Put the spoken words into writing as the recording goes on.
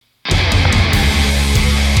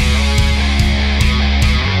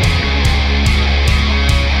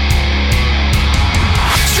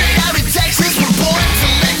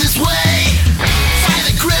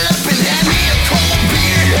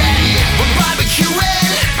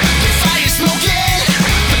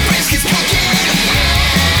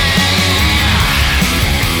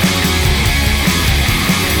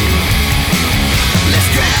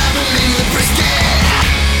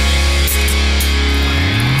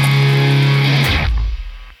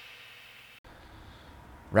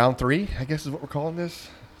Round 3, I guess is what we're calling this.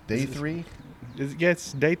 Day 3.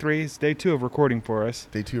 It's day 3. It's day 2 of recording for us.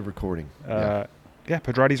 Day 2 of recording. Yeah,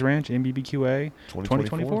 Pedrati's Ranch, NBBQA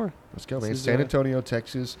 2024. Let's go, man. San Antonio,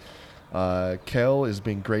 Texas. Kel has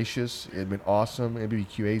been gracious. It's been awesome.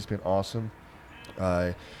 NBBQA has been awesome.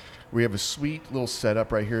 We have a sweet little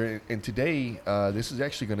setup right here. And today, this is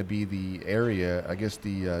actually going to be the area, I guess,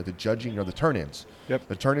 the judging or the turn-ins. Yep.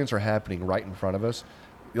 The turn-ins are happening right in front of us.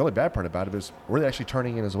 The only bad part about it is we're actually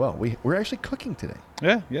turning in as well. We're actually cooking today.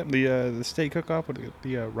 Yeah. The state cook-off,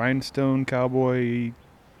 the Rhinestone Cowboy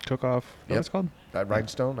cook-off. What it's called?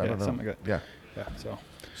 Rhinestone? I don't know. Something like that. Yeah.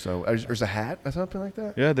 So there's a hat or something like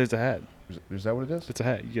that? yeah, there's a hat. Is that what it is? It's a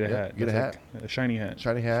hat. You get a hat. You get a hat. Like a shiny hat.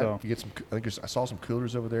 Shiny hat. So. You get some. I think I saw some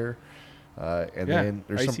coolers over there. And yeah. then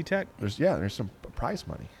there's Icy some. Tech. There's some prize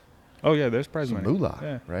money. Oh yeah, there's prize money. Moolah.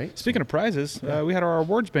 Yeah. Right. Speaking of prizes, we had our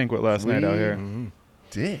awards banquet last night out here.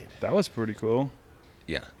 Did. That was pretty cool.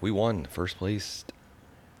 Yeah, we won first place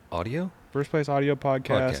audio. First place audio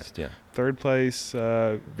podcast. Yeah. Third place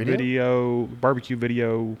video barbecue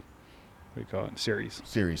video. What do you call it? Series.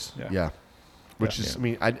 Yeah. Which is, I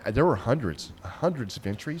mean, there were hundreds of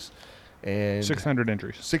entries, and 600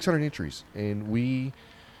 entries. 600 entries, and we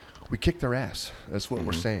kicked their ass. That's what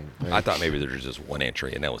we're saying. Like, I thought maybe there was just one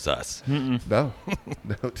entry, and that was us. no,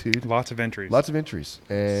 dude. Lots of entries. Lots of entries.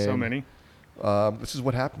 And so many. This is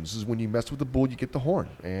what happens. This is when you mess with the bull, you get the horn.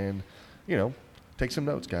 And, take some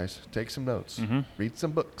notes, guys. Take some notes. Read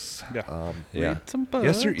some books. Yeah. Yeah. Some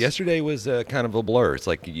books. Yesterday was kind of a blur. It's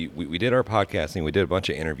like we did our podcasting, we did a bunch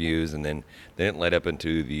of interviews, and then it led up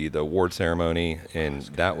into the award ceremony, and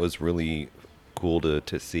that was really cool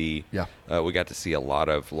to see. Yeah. We got to see a lot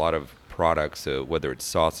of products, whether it's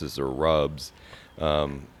sauces or rubs.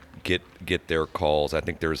 Get their calls. I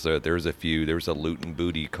think there's a few. There was a loot and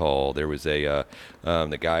booty call. There was the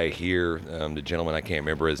guy here, the gentleman, I can't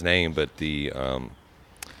remember his name, but the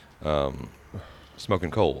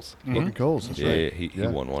Smoking Coals. Smoking Coals. That's right. He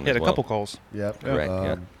won one. He had as a couple calls. Yep.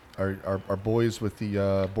 Right. Our boys with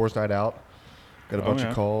the Boars Night Out got a bunch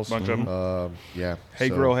of calls. Bunch of them. Yeah. Hey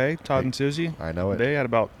Girl Hey, Todd and Susie. I know it. They had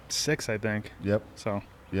about 6, I think. Yep. So.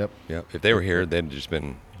 Yep. If they were here, they'd just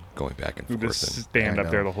been going back and forth. Just stand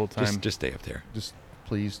up there the whole time. Just stay up there.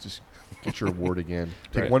 Please get your award again.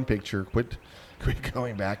 Take Right. one picture. Quit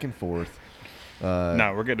going back and forth.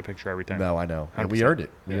 No, we're getting a picture every time. No, I know. And we 100%. earned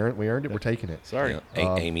it. We earned it. We're taking it. Sorry.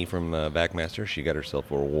 Yeah. Amy from Backmaster, she got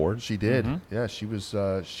herself a reward. She did. Yeah, she was.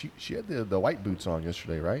 She had the white boots on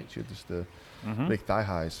yesterday, right? She had just the big thigh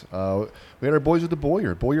highs. We had our boys with the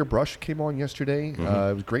Boyer. Boyer Brush came on yesterday. It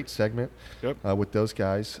was a great segment. Yep. With those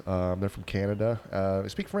guys. They're from Canada. They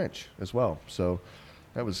speak French as well. So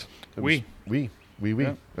that was. Oui.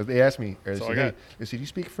 Yeah. They asked me. They That's all said, I hey, got. they said, "You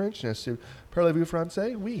speak French?" And I said, "Parlez-vous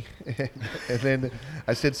français?" Oui. And then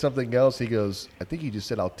I said something else. He goes, "I think you just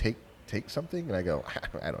said I'll take something." And I go,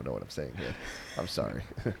 "I don't know what I'm saying here. I'm sorry."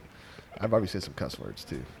 I've probably said some cuss words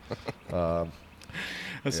too.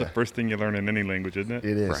 That's the first thing you learn in any language, isn't it?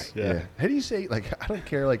 It is. Right. Yeah. How do you say, I don't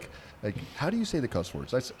care, how do you say the cuss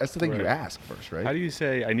words? That's the thing you Right. ask first, right? How do you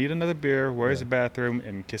say, I need another beer, where's the bathroom,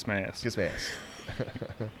 and kiss my ass? Kiss my ass.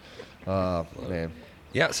 Man.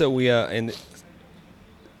 Yeah, so we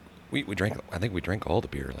drank. I think we drank all the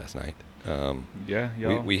beer last night.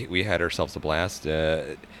 We had ourselves a blast.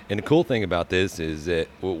 And the cool thing about this is that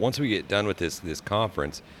once we get done with this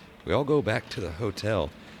conference, we all go back to the hotel,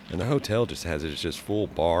 and the hotel just has it's just full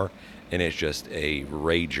bar, and it's just a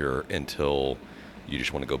rager until you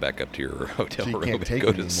just want to go back up to your hotel So you room can't and take go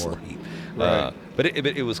it to anymore. sleep. Right. But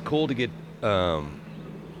it was cool to get to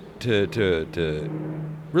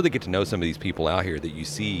really get to know some of these people out here that you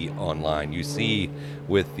see online. You see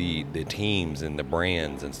with the teams and the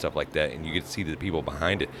brands and stuff like that, and you get to see the people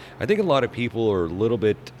behind it. I think a lot of people are a little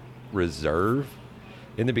bit reserved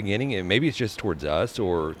in the beginning, and maybe it's just towards us,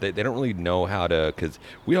 or they don't really know how to, because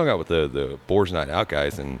we hung out with the Boars Night Out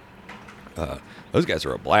guys, and those guys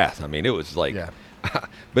are a blast. I mean, it was like,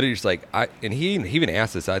 but it's like, and he even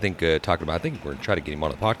asked us, I think we're going to try to get him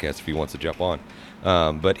on the podcast if he wants to jump on.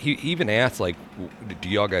 But he even asked, like, do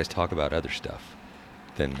y'all guys talk about other stuff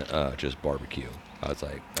than just barbecue? I was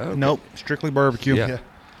like, okay. Nope, strictly barbecue. Yeah.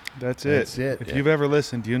 That's it. If you've ever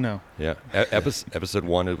listened, you know. Yeah. Episode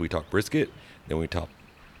 1 is we talk brisket, then we talk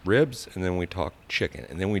ribs, and then we talk chicken,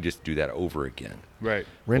 and then we just do that over again. Right.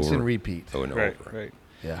 Rinse and repeat. Over and Right. over. Right.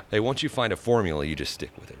 Yeah. Hey, once you find a formula, you just stick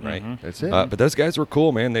with it, right? That's it. But those guys were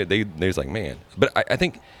cool, man. They was like, man. But I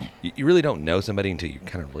think you really don't know somebody until you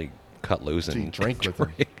kind of really cut loose Until you and drink with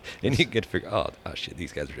them. and you get to figure, oh shit,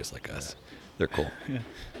 these guys are just like us. They're cool.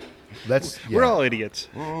 We're all idiots.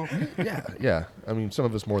 Yeah. I mean, some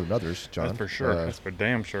of us more than others, John. That's for sure. That's for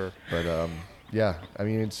damn sure. But yeah, I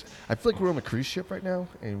mean, I feel like we're on a cruise ship right now,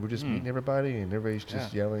 and we're just meeting everybody, and everybody's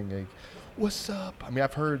just yelling like, "What's up?" I mean,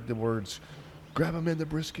 I've heard the words, "Grab them in the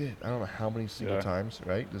brisket." I don't know how many single times,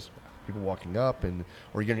 right? Just people walking up,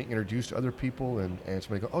 or you're getting introduced to other people, and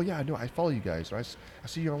somebody go, "Oh yeah, I know, I follow you guys, or I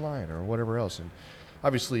see you online, or whatever else." And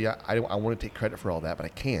obviously, I want to take credit for all that, but I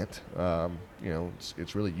can't.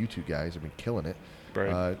 It's really you two guys have been killing it.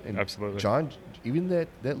 Right. And Absolutely. John, even that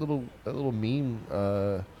little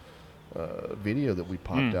meme video that we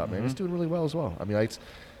popped out, man, it's doing really well as well. I mean, as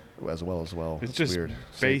well. It's just weird.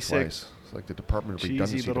 basic. It's like the Department of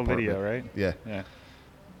Redundancy Cheesy little department. video, right? Yeah. Yeah.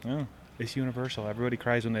 Oh, it's universal. Everybody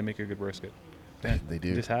cries when they make a good brisket. They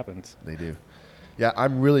do. It just happens. They do. Yeah,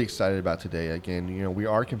 I'm really excited about today. Again, we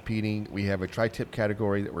are competing. We have a tri-tip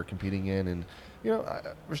category that we're competing in, and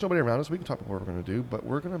there's nobody around us. We can talk about what we're going to do, but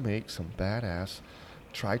we're going to make some badass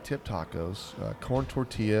tri-tip tacos, corn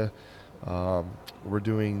tortilla. We're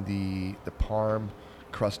doing the parm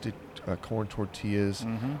crusted corn tortillas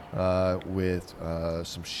with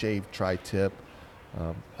some shaved tri-tip.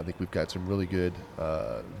 I think we've got some really good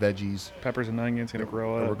veggies. Peppers and onions going to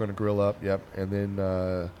grill up. We're going to grill up, yep. And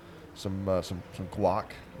then some guac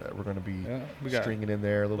that we're going to be stringing in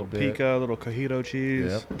there a little bit. Pico, little cojito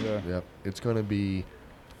cheese. Yep. It's going to be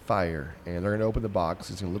fire. And they're going to open the box.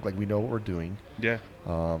 It's going to look like we know what we're doing. Yeah.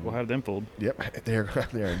 We'll have them fooled. Yep.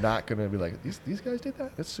 They're not going to be like, these guys did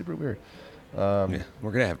that? That's super weird. We're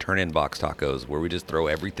going to have turn-in box tacos where we just throw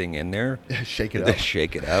everything in there. Shake it up.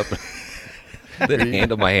 Shake it up. Then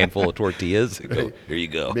handle my handful of tortillas and go, here you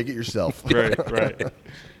go. Make it yourself. Right.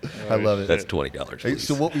 I love it. That's $20. Hey,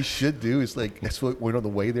 so what we should do is when on the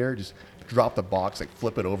way there, just drop the box,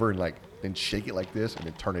 flip it over, and then shake it like this, and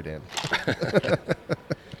then turn it in.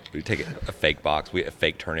 We take a fake box, a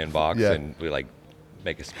fake turn-in box, and we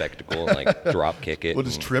make a spectacle and drop kick it. We'll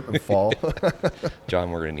just trip and fall. John,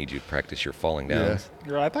 we're gonna need you to practice your falling down.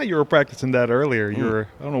 I thought you were practicing that earlier.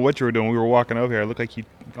 I don't know what you were doing. We were walking over here. It looked like you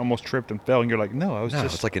almost tripped and fell, and you're like, no,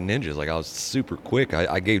 it's like a ninja. I was super quick.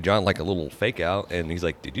 I gave John a little fake out, and he's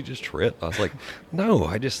like, did you just trip? I was like, no,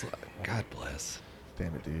 God bless.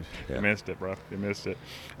 Damn it, dude. Yeah. You missed it, bro. You missed it.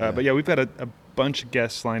 But yeah, we've got a bunch of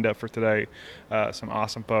guests lined up for today. Some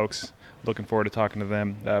awesome folks. Looking forward to talking to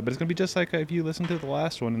them. But it's going to be just like if you listen to the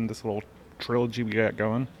last one in this little trilogy we got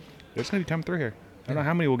going. There's going to be coming through here. I don't know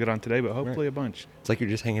how many we'll get on today, but hopefully a bunch. It's like you're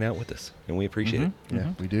just hanging out with us, and we appreciate it.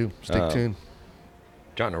 Yeah, we do. Stick tuned.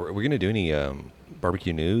 John, are we going to do any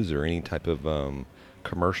barbecue news or any type of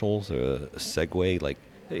commercials, a segue?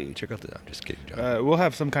 Hey, check out this. I'm just kidding, John. We'll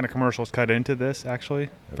have some kind of commercials cut into this, actually,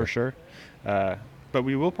 for sure. But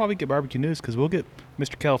we will probably get barbecue news because we'll get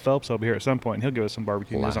Mr. Cal Phelps over here at some point, and he'll give us some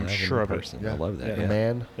barbecue news, I'm sure of it. I love that. The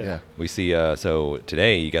man. Yeah. We see, so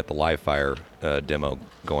today you got the live fire demo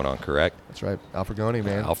going on, correct? That's right. Al Frugoni,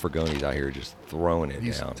 man. Al Frugoni's out here just throwing it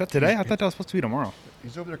down. Is that today? I thought that was supposed to be tomorrow.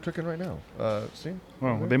 He's over there cooking right now. See?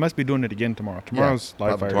 Well, they must be doing it again tomorrow. Tomorrow's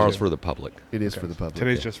live fire. Tomorrow's for the public. It is for the public.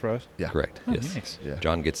 Today's just for us? Yeah. Correct. Oh, yes. Nice. Yeah.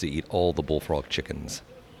 John gets to eat all the bullfrog chickens.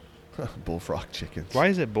 Bullfrog chickens. Why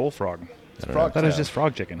is it bullfrog? It's frog. I thought it was just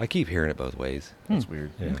frog chicken. I keep hearing it both ways. That's weird.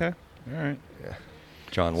 Yeah. Okay. All right. Yeah.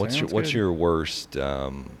 John, what's your worst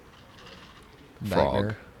frog?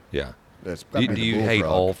 Nightmare? Yeah. Do Do you hate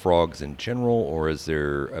all frogs in general, or is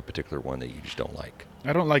there a particular one that you just don't like?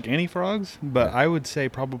 I don't like any frogs, but I would say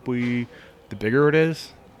probably the bigger it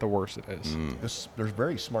is, the worse it is. There's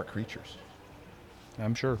very smart creatures.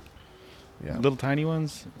 I'm sure. Yeah. Little tiny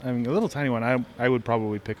ones. I mean, a little tiny one, I would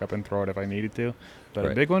probably pick up and throw it if I needed to. But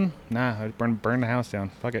a big one, nah, I'd burn the house down.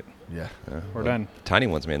 Fuck it. Yeah. We're done. Tiny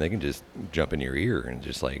ones, man, they can just jump in your ear and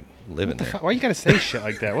just live in there. Why you gotta say shit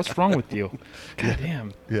like that? What's wrong with you? God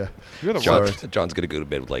damn. Yeah. You're the worst. John's gonna go to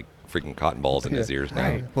bed with freaking cotton balls in his ears now.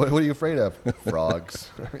 Right. What are you afraid of? Frogs.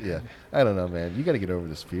 Yeah. I don't know, man. You got to get over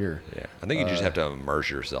this fear. Yeah. I think you just have to immerse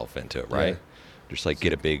yourself into it, right? Yeah. Just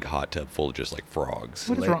get a big hot tub full of just frogs.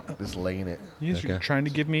 What is wrong? Just laying it. You trying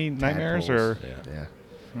to give me nightmares Tadpoles. or? Yeah.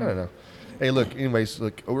 I don't know. Hey, look. Anyways,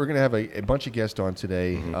 we're gonna have a bunch of guests on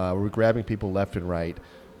today. We're grabbing people left and right,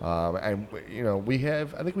 and we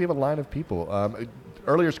have. I think we have a line of people.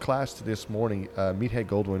 Earlier's class this morning, Meathead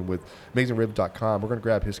Goldwyn with AmazingRib.com. We're gonna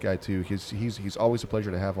grab his guy too. He's always a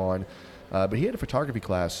pleasure to have on. But he had a photography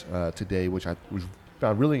class today, which I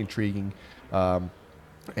found really intriguing. And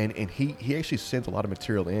he actually sent a lot of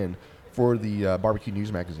material in for the Barbecue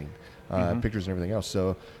News magazine, pictures and everything else.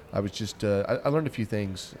 So I was just I learned a few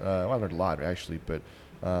things. I learned a lot actually, but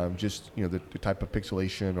just the type of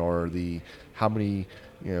pixelation or the how many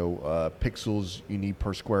pixels you need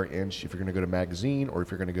per square inch if you're going to go to magazine or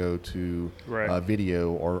if you're going to go to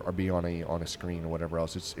video or be on a screen or whatever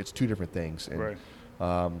else. It's two different things. And,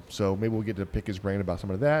 so maybe we'll get to pick his brain about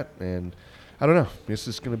some of that. And I don't know. This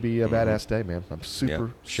is going to be a badass day, man. I'm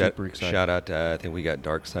super excited. Shout out to, I think we got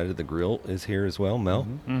Dark Side of the Grill is here as well, Mel.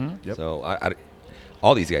 Yep. So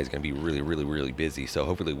all these guys are going to be really, really, really busy. So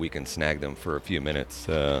hopefully we can snag them for a few minutes.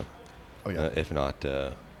 If not,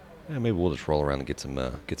 maybe we'll just roll around and get some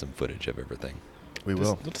footage of everything. We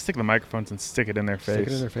will. We'll just stick the microphones and stick it in their face. Stick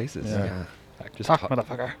it in their faces. Yeah. Just talk,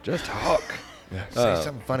 motherfucker. Just talk. Yeah. Say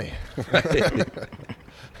something funny.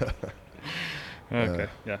 Okay.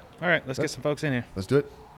 Yeah. All right. Let's get some folks in here. Let's do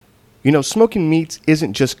it. Smoking meats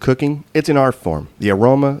isn't just cooking. It's an art form. The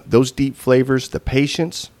aroma, those deep flavors, the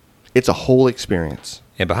patience, it's a whole experience.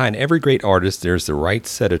 And behind every great artist, there's the right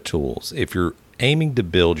set of tools. If you're aiming to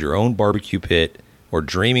build your own barbecue pit or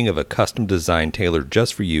dreaming of a custom design tailored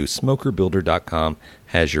just for you, SmokerBuilder.com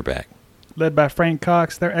has your back. Led by Frank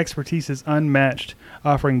Cox, their expertise is unmatched.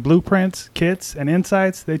 Offering blueprints, kits, and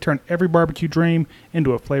insights, they turn every barbecue dream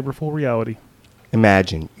into a flavorful reality.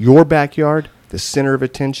 Imagine your backyard, the center of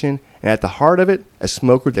attention, and at the heart of it, a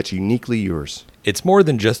smoker that's uniquely yours. It's more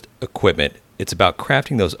than just equipment. It's about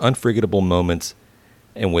crafting those unforgettable moments.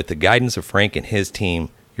 And with the guidance of Frank and his team,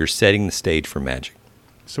 you're setting the stage for magic.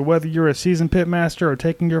 So whether you're a seasoned pit master or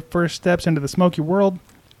taking your first steps into the smoky world,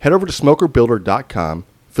 head over to SmokerBuilder.com,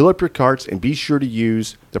 fill up your carts, and be sure to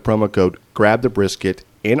use the promo code GRABTHEBRISKET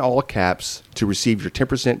in all caps to receive your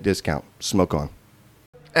 10% discount. Smoke on.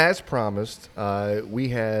 As promised, we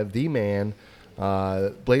have the man,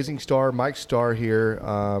 Blazing Star, Mike Starr here,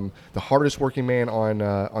 the hardest working man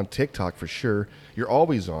on TikTok for sure. You're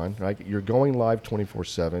always on, right? You're going live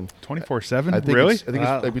 24/7. 24/7? Really? I think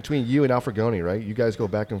it's like between you and Frugoni, right? You guys go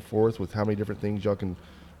back and forth with how many different things y'all can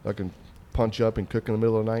punch up and cook in the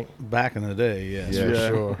middle of the night. Back in the day, yes, Yeah. for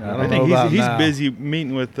sure. I think he's busy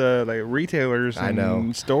meeting with like retailers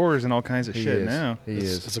and stores and all kinds of shit now. He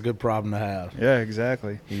is. It's a good problem to have. Yeah,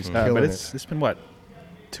 exactly. He's but killing it's been what,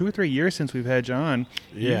 2 or 3 years since we've had you on.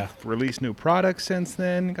 Yeah. You've released new products since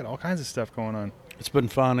then. Got all kinds of stuff going on. It's been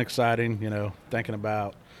fun, exciting, thinking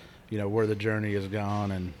about, where the journey has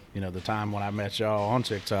gone and, the time when I met y'all on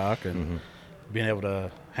TikTok and being able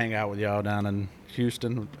to hang out with y'all down in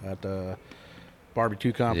Houston at the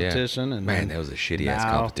barbecue competition. Yeah. And man, that was a shitty ass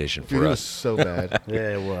competition for Dude, us. It was so bad.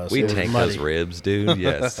 Yeah, it was. We It was tanked muddy. those ribs, dude.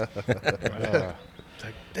 Yes. It's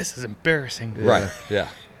like, this is embarrassing. Right. Yeah.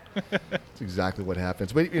 That's exactly what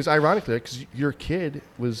happens. But it's ironic because your kid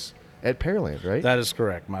was at Pearland, right? That is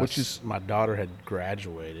correct. My daughter had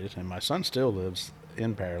graduated, and my son still lives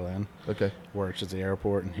in Pearland. Okay. Works at the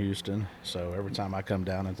airport in Houston. So every time I come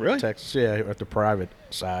down into Really? Texas, at the private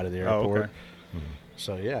side of the Oh, airport. okay.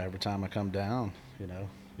 So every time I come down,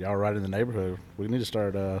 y'all right in the neighborhood. We need to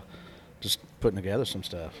start just putting together some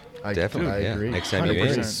stuff. Definitely. I yeah. agree. Next time you're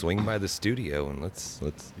in, 100%. swing by the studio and let's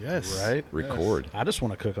Yes. Right? record. I just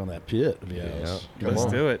want to cook on that pit, to be honest. Let's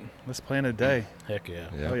do it. Let's plan a day. Heck yeah.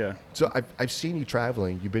 Yeah. Oh, yeah. So I've seen you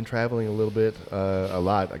traveling. You've been traveling a little bit, a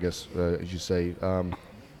lot, I guess, as you say. Are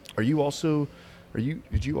you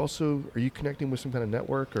connecting with some kind of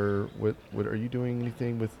network, or what are you doing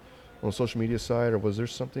anything with on the social media side, or was there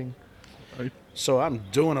something? So I'm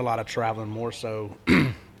doing a lot of traveling, more so,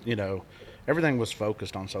 everything was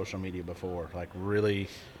focused on social media before, like really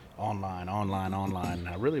online.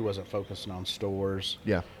 I really wasn't focusing on stores,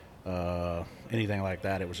 Yeah. anything like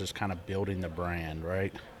that. It was just kind of building the brand,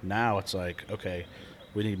 right? Now it's like, okay,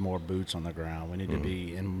 we need more boots on the ground. We need to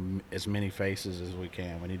be in as many faces as we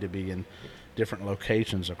can. We need to be in different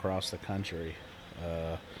locations across the country.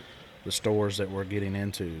 The stores that we're getting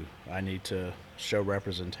into, I need to show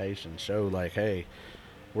representation, show like, hey,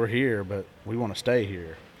 we're here, but we want to stay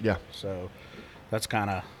here. Yeah. So that's kind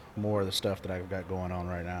of more of the stuff that I've got going on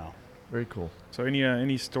right now. Very cool. So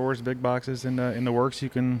any stores, big boxes in the works you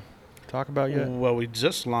can talk about yet? Well, we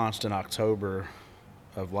just launched in October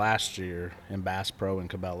of last year in Bass Pro and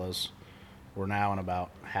Cabela's. We're now in about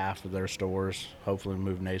half of their stores. Hopefully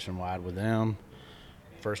move nationwide with them.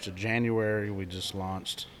 1st of January, we just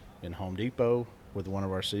launched in Home Depot with one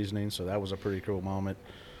of our seasonings, so that was a pretty cool moment.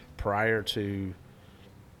 Prior to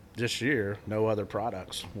this year, no other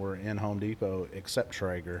products were in Home Depot except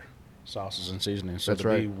Traeger sauces and seasonings. So That's to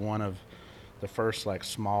right. be one of the first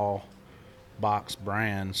small box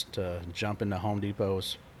brands to jump into Home Depot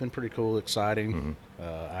has been pretty cool, exciting.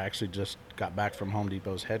 I actually just got back from Home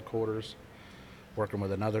Depot's headquarters, working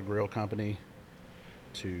with another grill company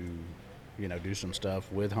to do some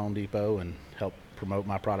stuff with Home Depot and help promote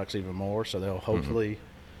my products even more. So they'll hopefully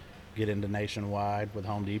get into nationwide with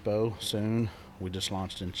Home Depot soon. We just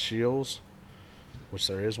launched in Shields, which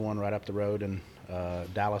there is one right up the road in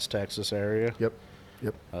Dallas, Texas area. Yep.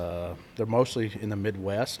 They're mostly in the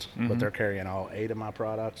Midwest, but they're carrying all 8 of my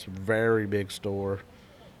products. Very big store.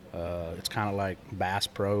 It's kind of like Bass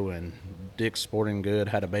Pro and Dick's Sporting Good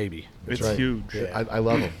had a baby. It's right. huge. Yeah. I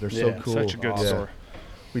love them. They're so Yeah, cool. Such a good store.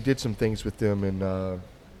 We did some things with them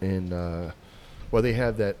well, they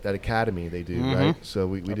have that academy they do, right? So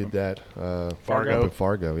we did that. Fargo. Up in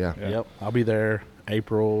Fargo, yeah. Yep. I'll be there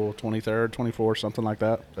April 23rd, 24th, something like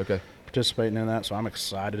that. Okay. Participating in that, so I'm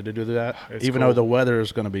excited to do that. It's Even cool. though the weather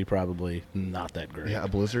is going to be probably not that great. Yeah, a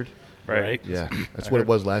blizzard. Right. Yeah, that's what it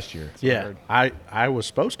was last year. Yeah, I was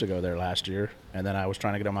supposed to go there last year, and then I was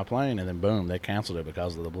trying to get on my plane, and then boom, they canceled it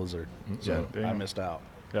because of the blizzard. So Yeah. I missed out.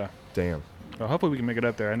 Yeah. Damn. Well, hopefully we can make it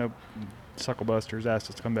up there. I know Sucklebusters asked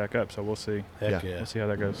us to come back up, so we'll see. Heck Yeah. yeah. We'll see how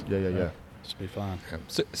that goes. Yeah. This will be fun.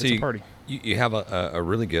 So It's a party. You have a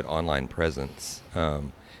really good online presence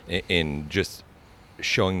in just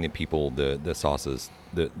showing the people the sauces,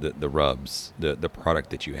 the rubs, the product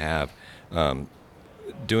that you have.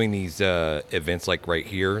 Doing these events like right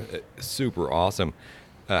here, super awesome.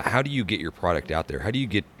 How do you get your product out there? How do you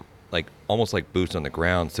get like almost like boots on the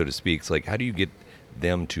ground, so to speak? So like, how do you get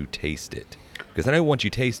them to taste it? Because I know once you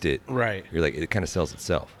taste it, Right. you're like, it kind of sells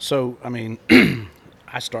itself. So, I mean,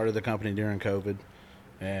 I started the company during COVID,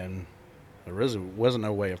 and there really wasn't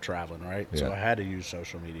no way of traveling, right? So Yeah. I had to use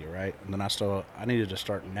social media, right? And then I needed to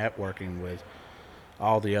start networking with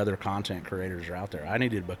all the other content creators are out there. I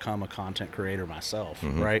needed to become a content creator myself,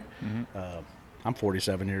 right? I'm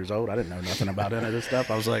 47 years old. I didn't know nothing about any of this stuff.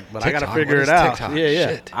 I was like, but I got to TikTok, figure what it is out. TikTok? Yeah.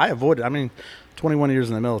 Shit. I avoided. I mean, 21 years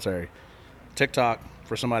in the military. TikTok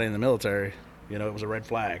for somebody in the military, it was a red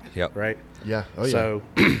flag, Yep. right? Yeah. Oh yeah. So,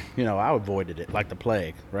 I avoided it like the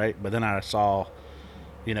plague, right? But then I saw,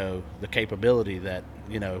 the capability that,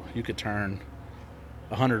 you could turn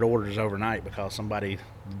 100 orders overnight because somebody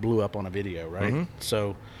blew up on a video, right?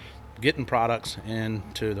 So getting products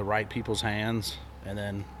into the right people's hands and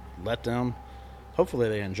then let them, hopefully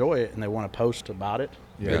they enjoy it and they want to post about it,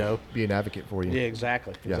 yeah. Be an advocate for you. Yeah,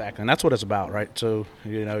 exactly. Yeah. Exactly. And that's what it's about, right? So,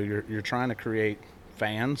 you're trying to create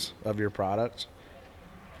fans of your products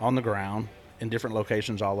on the ground in different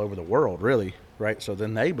locations all over the world, really, right? So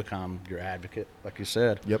then they become your advocate, like you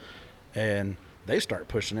said. Yep. And they start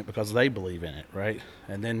pushing it because they believe in it, right?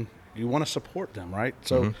 And then you want to support them, right?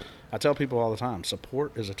 So I tell people all the time,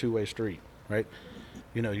 support is a two-way street, right?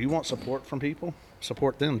 You want support from people,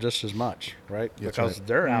 support them just as much, right? That's Because right.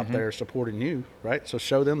 they're out there supporting you, right? So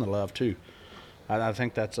show them the love too. I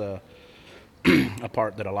think that's a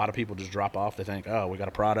part that a lot of people just drop off. They think, oh, we got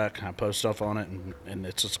a product, I post stuff on it, and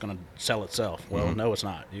it's just going to sell itself. Well, no, it's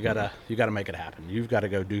not. You gotta make it happen. You've got to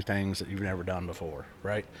go do things that you've never done before,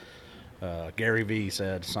 right? Gary Vee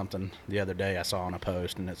said something the other day I saw on a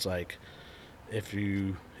post, and it's like, if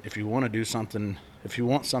you want to do something, if you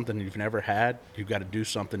want something you've never had, you've got to do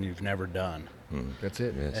something you've never done. That's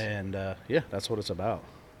it. Yes. And that's what it's about.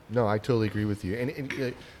 No, I totally agree with you.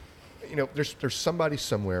 And there's somebody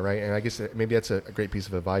somewhere, right? And I guess maybe that's a great piece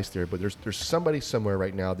of advice there. But there's somebody somewhere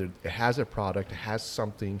right now that has a product, has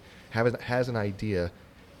something, has an idea,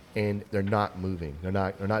 and they're not moving. They're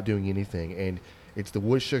not doing anything. And it's the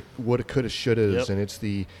woulda, coulda, shouldas, Yep. and it's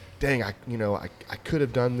the dang, I could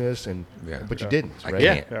have done this, but you didn't, I right?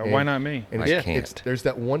 can't. Yeah, why not me? And I can't. there's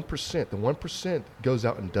that 1%. The 1% goes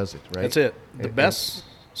out and does it, right? That's it. And-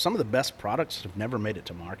 Some of the best products have never made it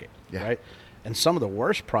to market, Yeah. right? And some of the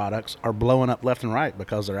worst products are blowing up left and right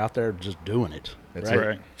because they're out there just doing it. That's right? it.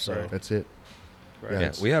 Right. So That's it. Right. Yeah, Yeah,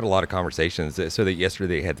 it's- we had a lot of conversations. So that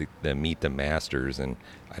yesterday they had the Meet the Masters, and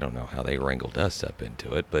I don't know how they wrangled us up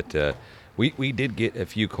into it, but we did get a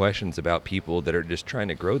few questions about people that are just trying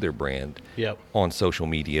to grow their brand Yep. on social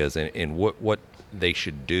medias and what they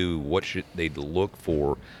should do, what should they look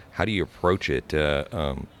for, how do you approach it.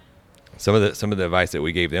 Some of the advice that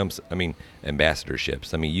we gave them, I mean,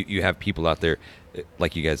 ambassadorships. I mean, you have people out there,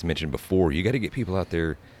 like you guys mentioned before, you got to get people out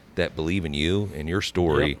there that believe in you and your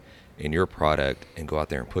story, Yep. in your product, and go out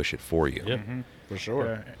there and push it for you. Yep, for sure.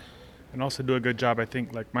 Yeah. And also do a good job, I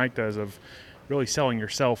think, like Mike does, of really selling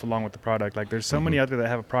yourself along with the product. Like there's so many out there that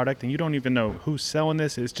have a product and you don't even know who's selling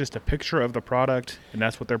this. It's just a picture of the product and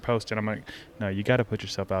that's what they're posting. I'm like, no, you got to put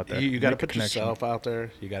yourself out there. You got to Make a put connection. yourself out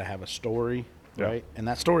there. You got to have a story, Yeah. right? And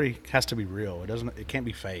that story has to be real. It can't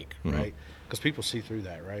be fake, right? Because people see through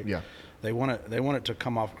that, right? Yeah. They want it to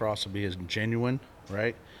come off across to be as genuine,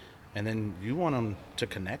 right? And then you want them to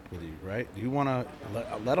connect with you, right? You want to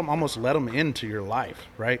let them into your life,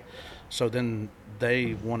 right? So then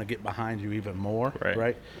they want to get behind you even more, Right.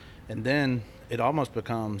 right? And then it almost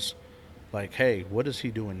becomes like, hey, what is he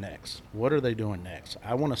doing next? What are they doing next?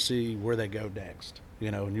 I want to see where they go next,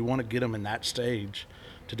 and you want to get them in that stage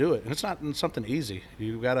to do it. And it's not something easy.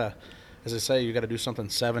 You got to, as I say, you got to do something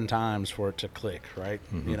 7 times for it to click, right?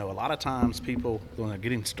 A lot of times people, when they're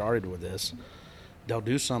getting started with this, they'll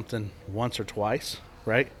do something once or twice,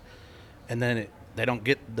 right? And then they don't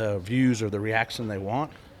get the views or the reaction they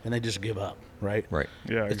want, and they just give up, right? Right.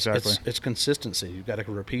 Yeah, exactly. It's consistency. You got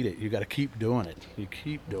to repeat it. You got to keep doing it. You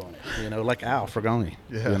keep doing it. Like Al Frugoni.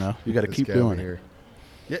 Yeah. You got to This keep guy doing over it. here.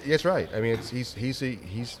 Yeah, that's right. I mean,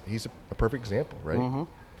 he's a perfect example, right?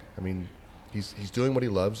 I mean, he's doing what he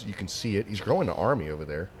loves. You can see it. He's growing an army over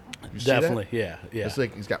there. You see that? Definitely, yeah. It's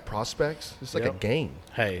like he's got prospects. It's like a game.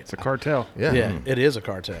 Hey, It's a cartel. Yeah, yeah, it is a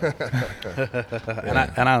cartel,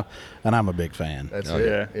 and I'm a big fan. That's Oh,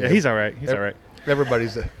 it. yeah. He's all right. He's all right.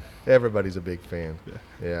 Everybody's a big fan.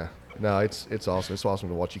 Yeah. No, it's awesome. It's awesome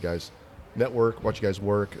to watch you guys network, watch you guys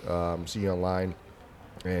work, see you online,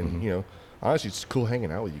 and honestly, it's cool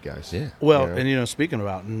hanging out with you guys. Yeah. Well, You know? and speaking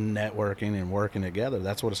about networking and working together,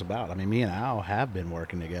 that's what it's about. I mean, me and Al have been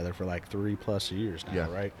working together for like 3+ years now,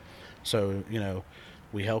 Yeah. right? So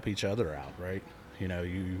we help each other out, right?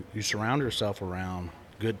 You surround yourself around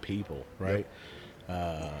good people, right?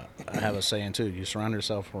 I have a saying too: you surround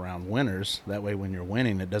yourself around winners. That way, when you're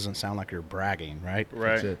winning, it doesn't sound like you're bragging, right?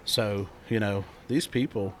 Right. That's it. So these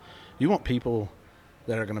people, you want people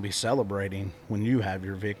that are going to be celebrating when you have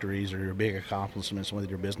your victories or your big accomplishments with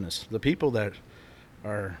your business. The people that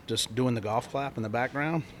are just doing the golf clap in the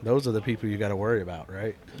background, those are the people you got to worry about,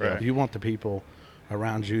 right? Right. You want the people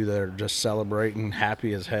around you that are just celebrating,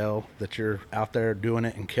 happy as hell that you're out there doing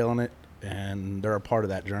it and killing it, and they're a part of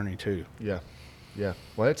that journey too. Yeah.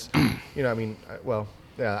 Well, it's I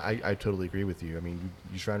totally agree with you. I mean,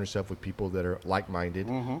 you surround yourself with people that are like-minded.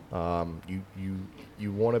 You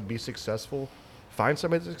want to be successful. Find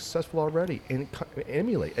somebody that's successful already and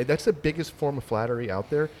emulate. And that's the biggest form of flattery out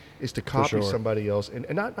there, is to copy sure. somebody else and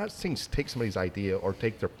not saying take somebody's idea or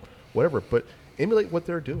take their whatever, but emulate what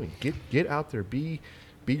they're doing. Get out there, be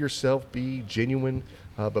yourself, be genuine,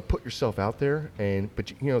 but put yourself out there.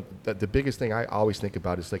 But the biggest thing I always think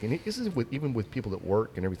about is like, and this is even with people that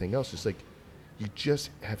work and everything else, it's like you just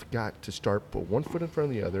have got to put one foot in front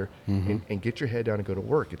of the other and get your head down and go to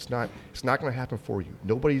work. It's not going to happen for you.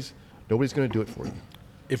 Nobody's going to do it for you.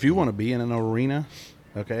 If you want to be in an arena,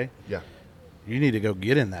 okay, Yeah. you need to go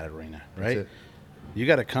get in that arena, right? it. You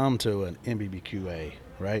got to come to an NBBQA,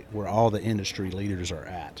 right, where all the industry leaders are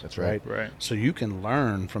at. That's right. Right. So you can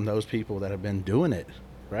learn from those people that have been doing it,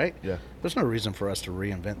 right? Yeah. There's no reason for us to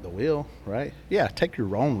reinvent the wheel, right? Yeah, take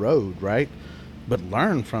your own road, right? But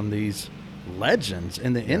learn from these legends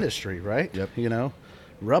in the industry, right? Yep.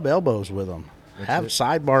 Rub elbows with them. Have it.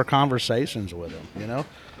 sidebar conversations with them,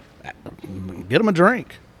 Get them a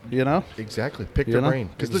drink, Exactly. Pick You their know? brain.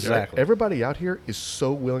 Because Exactly. everybody out here is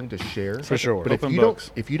so willing to share. For sure. But Open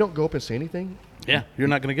books. if you don't go up and say anything, Yeah, you're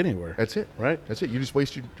not going to get anywhere. that's it. Right. That's it. You just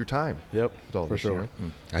waste your time. Yep, with all for this, sure.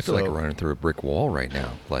 I feel like So- we're running through a brick wall right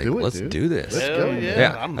now. Like, Do it, let's dude. do this. Let's Hell go.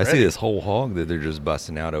 yeah. I'm I see ready. this whole hog that they're just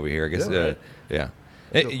busting out over here. I guess, Yeah. yeah.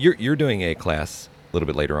 Hey, you're doing a class a little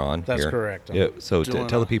bit later on. That's here. correct. I'm Yeah. So doing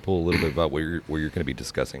tell a- the people a little bit about what you're going to be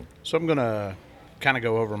discussing. So I'm going to kind of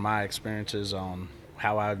go over my experiences on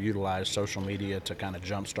how I've utilized social media to kind of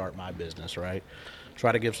jumpstart my business, right?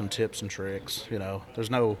 Try to give some tips and tricks. There's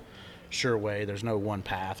no sure way, there's no one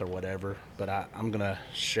path or whatever, but I'm going to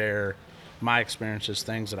share my experiences,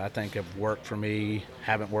 things that I think have worked for me,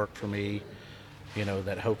 haven't worked for me,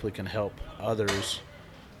 that hopefully can help others,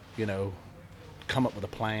 come up with a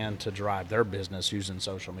plan to drive their business using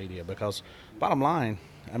social media. Because bottom line,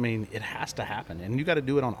 I mean, it has to happen, and you got to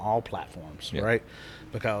do it on all platforms, Yeah. right?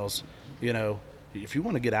 Because if you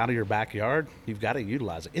want to get out of your backyard, you've got to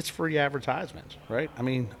utilize it. It's free advertisement, right? I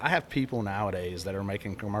mean, I have people nowadays that are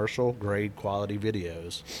making commercial grade quality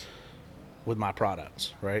videos with my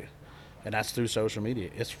products, right? And that's through social media.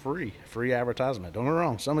 It's free advertisement. Don't get me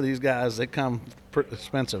wrong. Some of these guys, they come pretty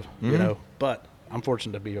expensive, but I'm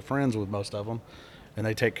fortunate to be friends with most of them, and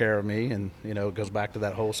they take care of me. And, it goes back to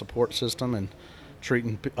that whole support system and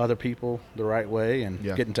treating other people the right way and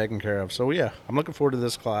Yeah. getting taken care of. So, yeah, I'm looking forward to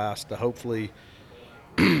this class to hopefully,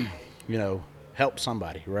 help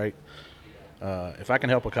somebody, right? If I can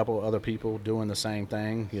help a couple other people doing the same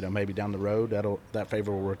thing, maybe down the road, that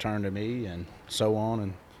favor will return to me, and so on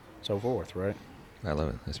and so forth, right? I love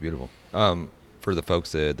it. That's beautiful. For the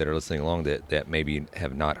folks that are listening along that maybe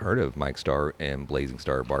have not heard of Mike Star and Blazing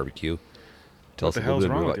Star Barbecue, tell What us the a little hell's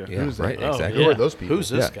bit wrong about with you? yeah, Who's that? right, Oh, exactly. Who are those people? Who's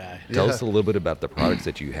this Yeah. guy? Tell Yeah. us a little bit about the products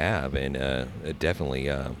that you have, and definitely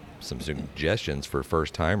some suggestions for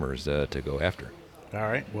first timers to go after. All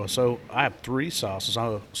right. Well, so I have 3 sauces.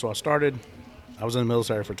 I was in the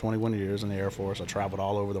military for 21 years in the Air Force. I traveled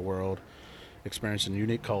all over the world, experiencing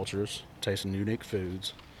unique cultures, tasting unique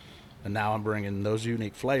foods. And now I'm bringing those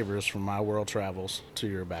unique flavors from my world travels to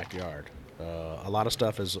your backyard. A lot of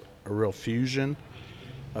stuff is a real fusion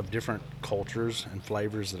of different cultures and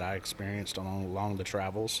flavors that I experienced along the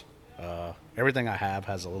travels. Everything I have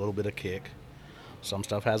has a little bit of kick. Some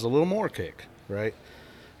stuff has a little more kick, right?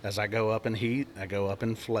 As I go up in heat, I go up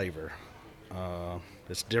in flavor.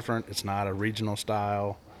 It's different. It's not a regional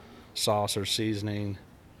style sauce or seasoning.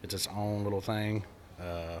 It's its own little thing.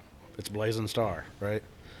 It's Blazing Star, right?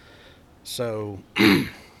 So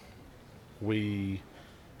we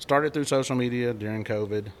started through social media during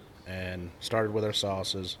COVID and started with our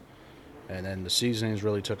sauces. And then the seasonings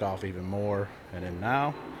really took off even more. And then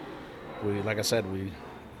now, like I said, we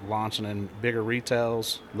launching in bigger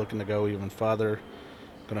retails, looking to go even further.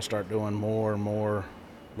 Going to start doing more and more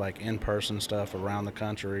like in-person stuff around the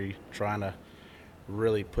country, trying to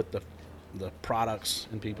really put the products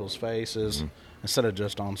in people's faces instead of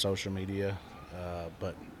just on social media.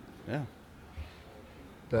 But yeah,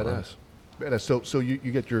 Badass. So you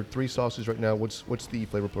get your 3 sauces right now. What's the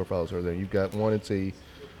flavor profiles are there? You've got one. It's a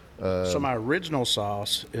so my original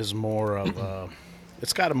sauce is more of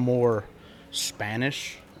it's got a more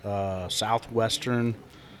Spanish, southwestern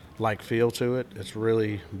like feel to it. It's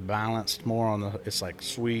really balanced more on it's like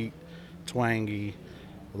sweet, twangy,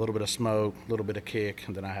 a little bit of smoke, a little bit of kick,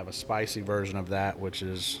 and then I have a spicy version of that,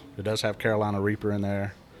 it does have Carolina Reaper in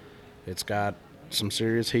there. It's got some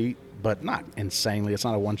serious heat, but not insanely. It's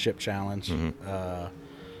not a one-chip challenge,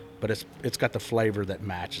 but it's got the flavor that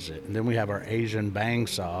matches it. And then we have our Asian Bang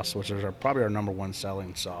sauce, which is probably our number 1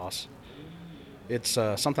 selling sauce. It's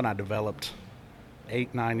something I developed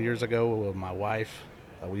 8-9 years ago with my wife.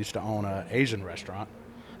 We used to own an Asian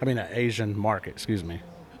market, excuse me.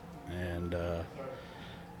 And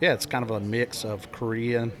yeah, it's kind of a mix of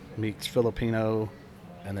Korean meets Filipino,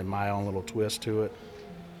 and then my own little twist to it.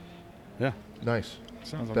 Yeah. nice.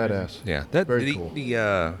 Sounds Badass. Yeah, Very cool.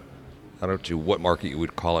 I don't know what market you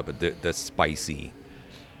would call it, but the spicy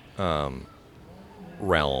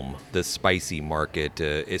realm, the spicy market,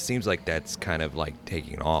 it seems like that's kind of like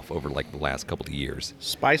taking off over like the last couple of years.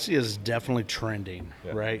 Spicy is definitely trending,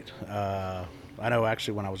 right? I know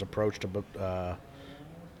actually when I was approached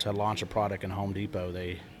to launch a product in Home Depot,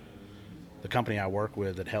 the company I work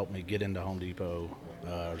with that helped me get into Home Depot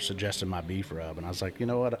suggested my beef rub, and I was like, you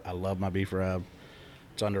know what? I love my beef rub.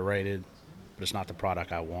 It's underrated, but it's not the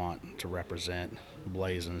product I want to represent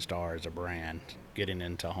Blazing Star as a brand getting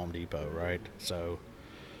into Home Depot, right? So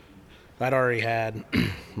I'd already had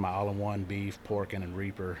my all-in-one beef, pork, and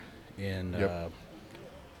Reaper in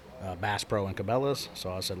Bass Pro and Cabela's,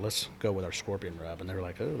 so I said, let's go with our Scorpion rub, and they were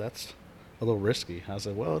like, oh, that's a little risky. I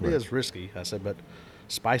said, well, it is risky. I said, but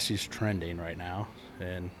spicy's trending right now,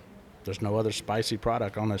 and there's no other spicy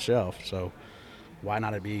product on the shelf, so why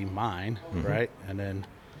not it be mine, right? And then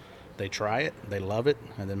they try it, they love it,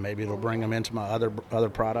 and then maybe it'll bring them into my other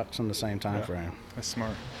products in the same time frame. That's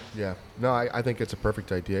smart. Yeah. No, I think it's a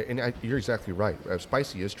perfect idea, and you're exactly right.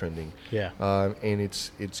 Spicy is trending. Yeah. And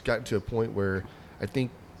it's gotten to a point where I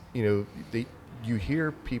think you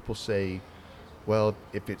hear people say, well,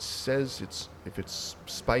 if it says if it's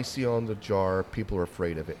spicy on the jar, people are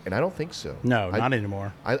afraid of it, and I don't think so. No, not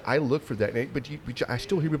anymore. I look for that, but I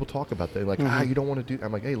still hear people talk about that, like, you don't want to do.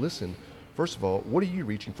 I'm like, hey, listen. First of all, what are you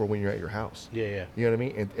reaching for when you're at your house? Yeah. You know what I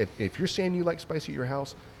mean? And if you're saying you like spicy at your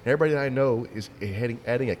house, and everybody that I know is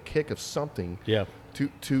adding a kick of something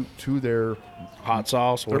to their hot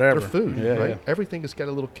sauce, their whatever food, right? Yeah. Everything has got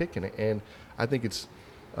a little kick in it, and I think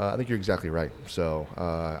I think you're exactly right. So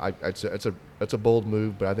it's a bold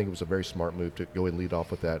move, but I think it was a very smart move to go and lead off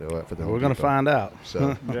with that for the Home We're going to Depot. find out.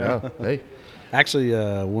 So hey, Actually,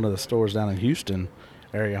 one of the stores down in Houston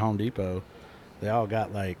area, Home Depot, they all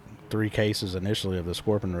got like 3 cases initially of the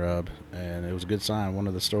Scorpion rub, and it was a good sign. One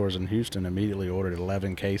of the stores in Houston immediately ordered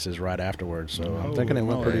 11 cases right afterwards, so I'm thinking it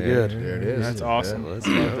went pretty good. there it is. That's awesome. Let's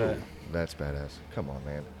Love go. that. That's badass. Come on,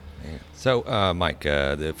 man. So, Mike,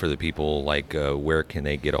 for the people, like, where can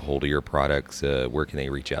they get a hold of your products? Where can they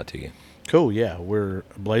reach out to you? Cool, yeah. We're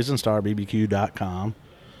BlazingStarBBQ.com.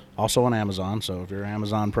 Also on Amazon, so if you're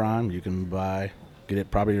Amazon Prime, you can get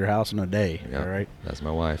it probably at your house in a day, all right? That's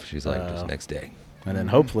my wife. She's like, just next day. And then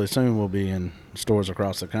hopefully soon we'll be in stores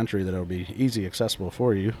across the country that'll be easy accessible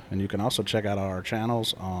for you. And you can also check out our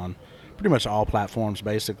channels on pretty much all platforms,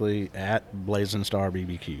 basically, at Blazing Star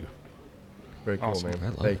BBQ. Very cool, Awesome. man. I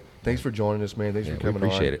love Hey, it. thanks for joining us, man. Thanks for We coming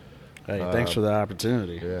appreciate on. it. Hey, thanks for the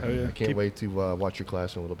opportunity. Yeah, Oh, yeah. I can't wait to watch your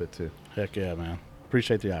class in a little bit too. Heck yeah, man.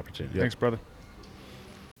 Appreciate the opportunity. Thanks, brother.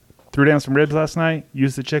 Threw down some ribs last night.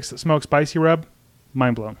 Used the Chicks That Smoke spicy rub.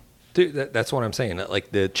 Mind blown. Dude, that's what I'm saying.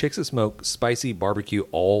 Like the Chicks That Smoke spicy barbecue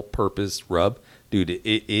all-purpose rub, dude,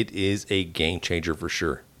 it is a game changer for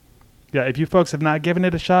sure. Yeah, if you folks have not given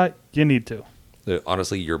it a shot, you need to.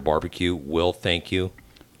 Honestly, your barbecue will thank you.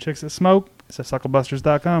 Chicks That Smoke. It's at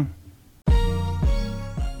sucklebusters.com.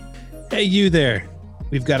 Hey, you there.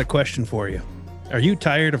 We've got a question for you. Are you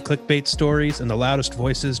tired of clickbait stories and the loudest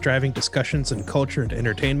voices driving discussions in culture and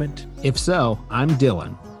entertainment? If so, I'm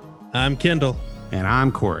Dylan. I'm Kendall. And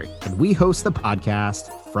I'm Corey. And we host the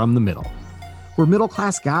podcast From the Middle. We're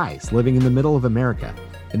middle-class guys living in the middle of America,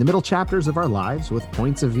 in the middle chapters of our lives with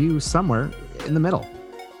points of view somewhere in the middle.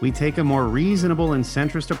 We take a more reasonable and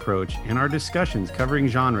centrist approach in our discussions covering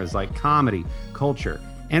genres like comedy, culture,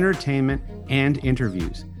 entertainment, and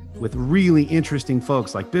interviews with really interesting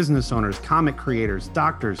folks like business owners, comic creators,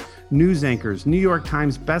 doctors, news anchors, New York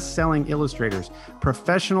Times best-selling illustrators,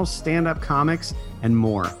 professional stand-up comics, and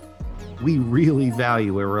more. We really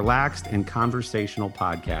value a relaxed and conversational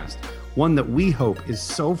podcast, one that we hope is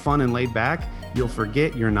so fun and laid back, you'll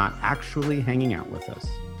forget you're not actually hanging out with us.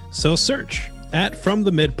 So search at From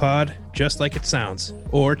the Mid Pod, just like it sounds,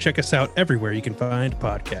 or check us out everywhere you can find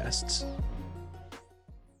podcasts.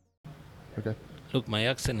 Okay. Look, my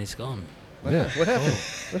accent is gone. Yeah. What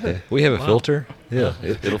happened? We have a filter. Yeah,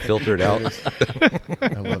 it'll filter it out. I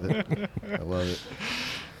love it. I love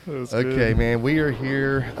it. Okay, man, we are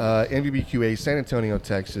here, NBBQA, San Antonio,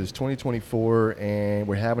 Texas, 2024, and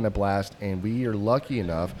we're having a blast. And we are lucky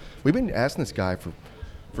enough. We've been asking this guy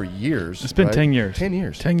for years. It's been right? 10 years. 10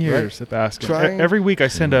 years. 10 years right? of asking. Trying- Every week I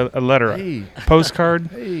send a letter, Hey. postcard.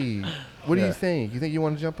 Hey, what do you think? You think you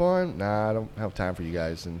want to jump on? Nah, I don't have time for you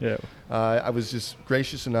guys. And Yeah. I was just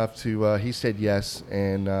gracious enough to. He said yes,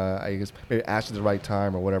 and I guess maybe asked at the right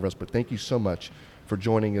time or whatever else. But thank you so much for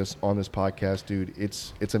joining us on this podcast, dude.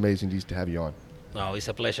 It's amazing just to have you on. No, it's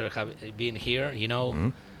a pleasure being here. You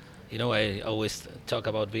know, I always talk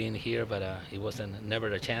about being here, but it wasn't never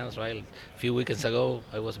a chance, right? A few weekends ago,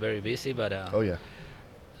 I was very busy, but Oh yeah.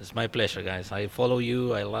 it's my pleasure, guys. I follow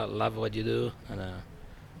you. I love what you do, and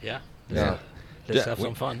Yeah. let's have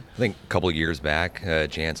some fun. I think a couple of years back,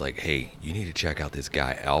 Jan's like, hey, you need to check out this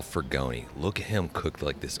guy, Al Frugoni. Look at him cook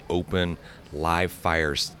like this open, live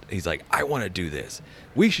fire. He's like, I want to do this.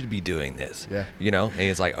 We should be doing this. Yeah. You know? And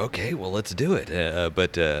he's like, okay, well, let's do it.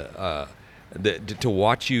 But to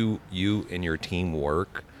watch you and your team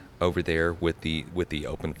work over there with the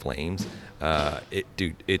open flames,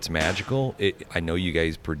 dude, it's magical. I know you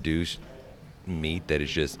guys produce meat that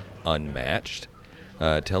is just unmatched.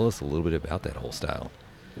 Tell us a little bit about that whole style.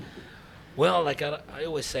 Well, like I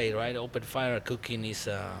always say, right? Open fire cooking is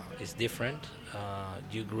different.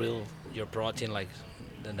 You grill your protein like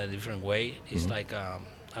in a different way. It's like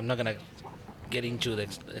I'm not gonna get into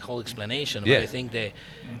the whole explanation, but I think the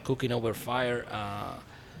cooking over fire,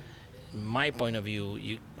 my point of view,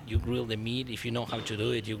 you grill the meat. If you know how to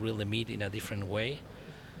do it, you grill the meat in a different way.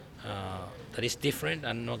 That is different.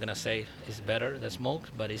 I'm not gonna say it's better than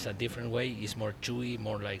smoked, but it's a different way. It's more chewy,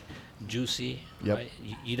 more like juicy. Yep. Right?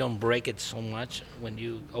 You don't break it so much when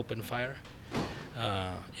you open fire.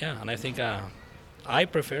 And I think I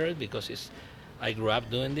prefer it because I grew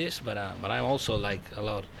up doing this, but I also like a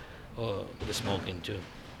lot the smoking too.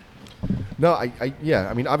 No,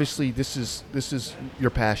 I mean, obviously, this is your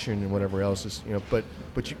passion and whatever else is,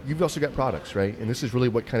 but you've also got products, right? And this is really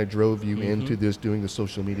what kind of drove you into this, doing the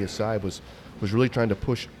social media side was really trying to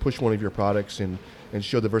push one of your products and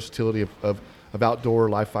show the versatility of outdoor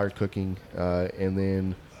live fire cooking, and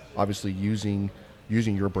then obviously using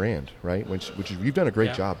your brand, right? Which is, you've done a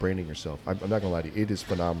great job branding yourself. I'm not gonna lie to you, it is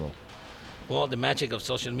phenomenal. Well, the magic of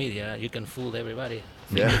social media, you can fool everybody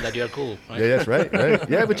Yeah. thinking that you're cool, right? Yeah, that's right.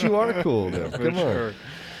 Yeah, but you are cool, though. Come on.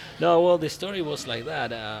 No, well, the story was like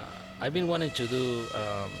that. I've been wanting to do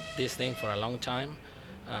this thing for a long time.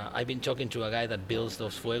 I've been talking to a guy that builds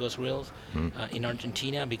those Fuegos grills in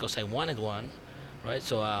Argentina because I wanted one, right?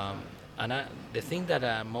 So, the thing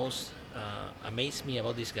that most amazed me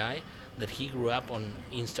about this guy, that he grew up on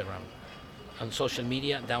Instagram, on social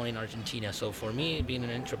media down in Argentina. So for me, being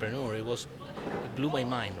an entrepreneur, it blew my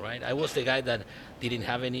mind, right? I was the guy that didn't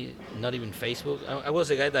have not even Facebook. I was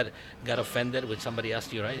the guy that got offended when somebody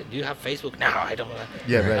asked you, right? Do you have Facebook? No, I don't.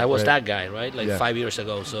 Yeah, right. I was right. that guy, right? Like Yeah. 5 years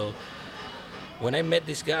ago. So when I met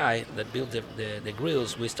this guy that built the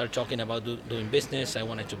grills, we started talking about doing business. I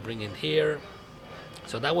wanted to bring it here.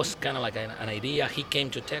 So that was kind of like an idea. He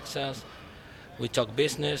came to Texas. We talked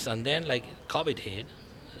business, and then like COVID hit.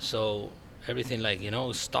 So everything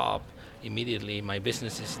stopped. immediately my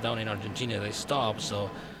businesses down in Argentina, they stopped. So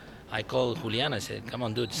I called Julian. I said, come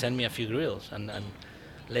on, dude, send me a few grills and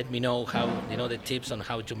let me know how, the tips on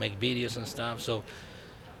how to make videos and stuff. So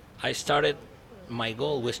I started, my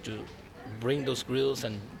goal was to bring those grills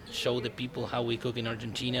and show the people how we cook in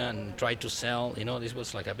Argentina and try to sell. This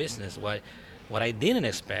was like a business. What I didn't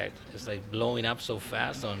expect is like blowing up so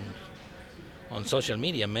fast on social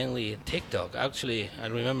media, mainly TikTok. Actually, I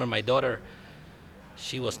remember my daughter,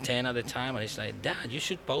 she was 10 at the time, and she's like, Dad, you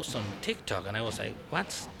should post on TikTok. And I was like,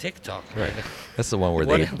 what's TikTok? Right. That's the one where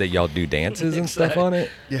that y'all do dances and stuff on it?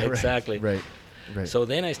 Yeah, exactly. Right. So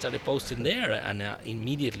then I started posting there, and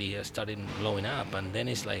immediately I started blowing up. And then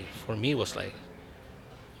it's like, for me, it was like,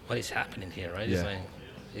 what is happening here, right? Yeah.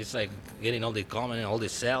 It's like getting all the comments, all the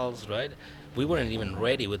sales, right? We weren't even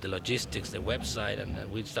ready with the logistics, the website,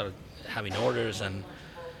 and we started having orders, and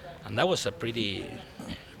that was a pretty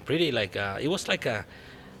like it was like a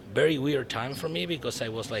very weird time for me, because I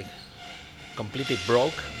was like completely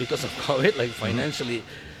broke because of COVID, like financially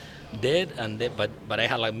dead, but I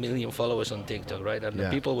had like 1 million followers on TikTok, right? And the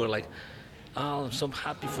people were like, oh, I'm so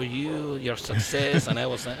happy for you, your success. And I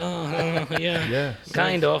was like, oh, yeah,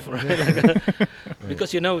 kind of, right?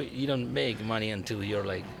 Because you don't make money until you're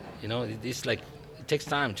like, it's like, it takes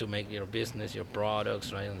time to make your business, your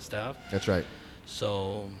products, right, and stuff. That's right.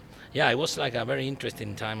 So yeah, it was like a very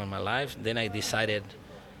interesting time in my life. Then I decided,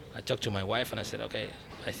 I talked to my wife and I said, okay,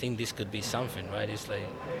 I think this could be something, right? It's like,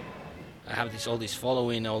 I have all this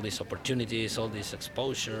following, all these opportunities, all this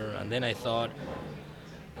exposure. And then I thought,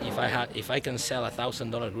 if I can sell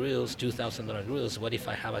 $1,000 grills, $2,000 grills, what if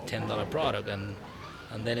I have a $10 product? And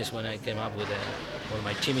then is when I came up with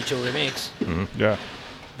my chimichurri mix. Mm-hmm. Yeah.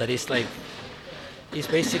 That is like, it's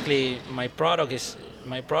basically my products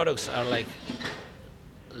are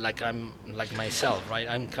like I'm like myself, right?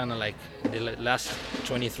 I'm kind of like, the last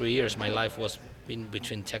 23 years my life was in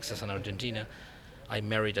between Texas and Argentina. I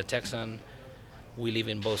married a Texan. We live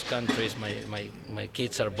in both countries. My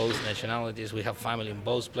kids are both nationalities. We have family in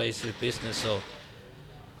both places, business.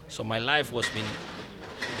 So my life was been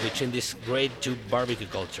between these great two barbecue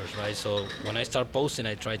cultures, right? So when I start posting,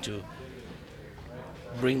 I try to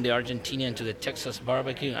bring the Argentinian to the Texas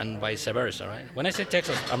barbecue and vice versa, right? When I say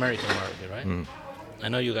Texas, American barbecue, right? Mm. I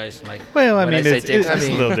know you guys like. Well, I mean, it's a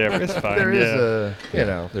little different. It's fine. There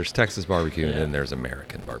is there's Texas barbecue and then there's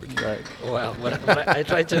American barbecue. Right. Well, but I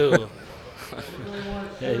try to.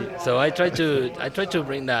 So I try to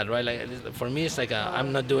bring that, right? Like for me, it's like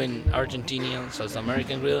I'm not doing Argentinian, so it's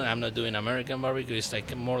American grill. I'm not doing American barbecue. It's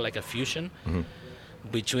like more like a fusion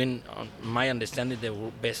between my understanding the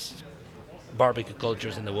best barbecue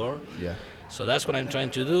cultures in the world. Yeah. So that's what I'm trying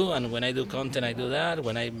to do, and when I do content, I do that.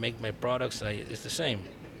 When I make my products, it's the same.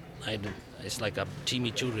 It's like a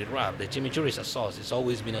chimichurri wrap. The chimichurri is a sauce. It's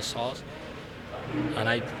always been a sauce, and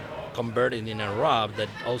I convert it in a wrap that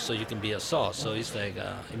also you can be a sauce. So it's like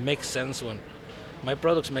it makes sense when my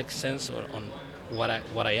products make sense on what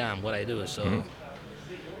I am, what I do. So,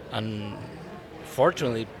 and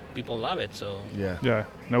fortunately, people love it. So yeah.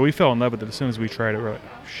 No, we fell in love with it as soon as we tried it. We're like,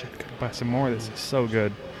 oh shit, gotta buy some more. This is so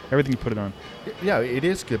good. Everything you put it on. Yeah, it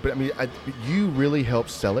is good. But I mean, you really help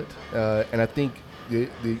sell it, and I think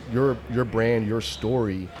your brand, your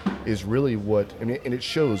story, is really what, and it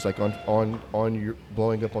shows like on your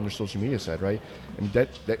blowing up on your social media side, right? I mean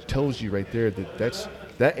that tells you right there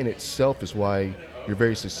that in itself is why you're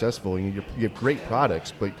very successful. You have great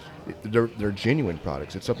products, but they're genuine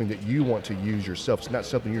products. It's something that you want to use yourself. It's not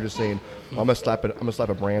something you're just saying, I'm gonna slap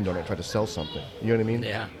a brand on it and try to sell something. You know what I mean?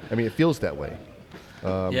 Yeah. I mean, it feels that way.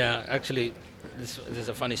 Yeah, actually, this is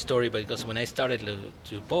a funny story, because when I started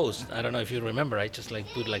to post, I don't know if you remember, I just like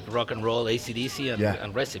put like rock and roll, AC/DC,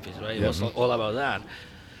 and recipes, right? It was all about that.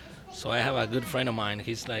 So I have a good friend of mine.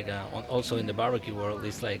 He's like also in the barbecue world.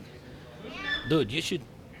 He's like, dude, you should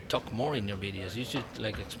talk more in your videos. You should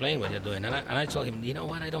like explain what you're doing. And I told him, you know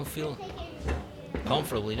what? I don't feel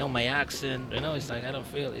comfortable. My accent. It's like I don't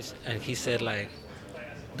feel. And he said like,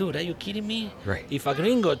 dude, are you kidding me? Right. If a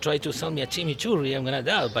gringo tried to sell me a chimichurri, I'm gonna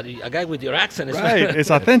doubt. But a guy with your accent is right. It's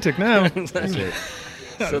authentic now. Exactly.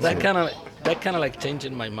 So that kind of like changed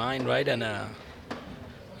my mind, right? And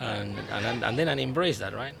then I embraced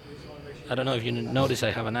that, right? I don't know if you notice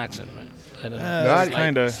I have an accent, right? I don't know.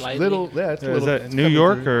 Kind of. Little, it's a little. Is that New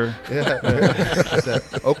York or? Yeah. Is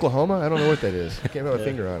that Oklahoma? I don't know what that is. I can't put my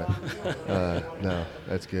finger on it. No,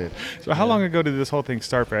 that's good. So how long ago did this whole thing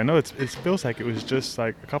start for? I know it feels like it was just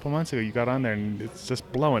like a couple months ago you got on there and it's just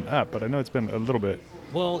blowing up, but I know it's been a little bit.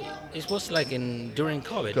 Well, it was like during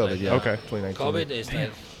COVID. COVID, like, yeah. Okay. 2019. COVID is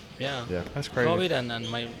like, yeah. That's crazy. COVID and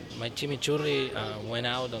my chimichurri went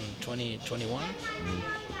out on 2021.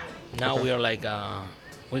 now we are like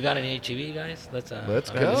we got an HEV, guys. Let's That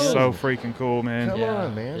go. is so freaking cool, man. Come yeah,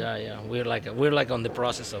 on, man. Yeah. We're like on the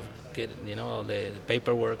process of getting all the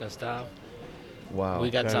paperwork and stuff. Wow. We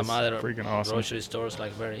got That some is other freaking awesome. grocery stores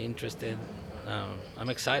like very interested. I'm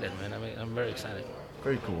excited, man. I'm very excited.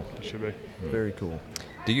 Very cool. It should be. Very cool.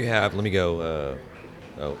 Do you have? Let me go.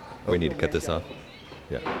 We need to cut this off.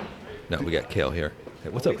 Yeah. No, we got Kale here. Hey,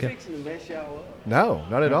 what's up, Kale? No,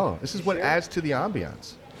 not at all. This is what adds to the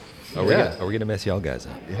ambiance. Are we gonna mess y'all guys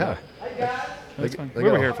up? Yeah. That's fine. They We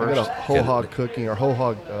were got here a- they got first. a whole hog cooking or whole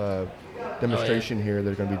hog demonstration here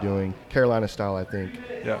they're going to be doing Carolina style, I think.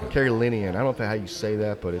 Yeah. Carolinian. I don't know how you say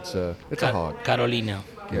that, but it's a hog. Carolina.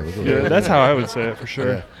 Yeah, Yeah, that's how I would say it for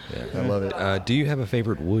sure. Yeah. I love it. Do you have a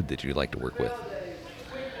favorite wood that you'd like to work with?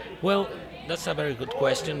 Well, that's a very good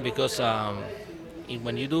question because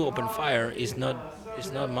when you do open fire, it's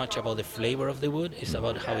not much about the flavor of the wood. It's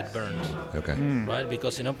about how it burns, Okay. right?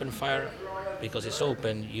 Because in open fire, because it's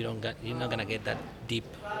open, you're not gonna get that deep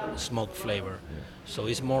smoke flavor. So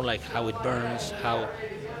it's more like how it burns, how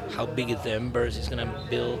big the embers is gonna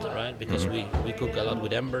build, right? Because we cook a lot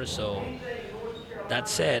with embers. So that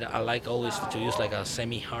said, I like always to use like a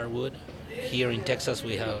semi-hardwood. Here in Texas,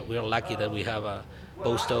 we are lucky that we have a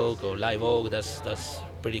post oak or live oak. That's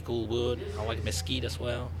pretty cool wood. I like mesquite as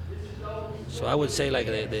well. So I would say like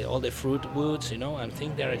all the fruit woods, I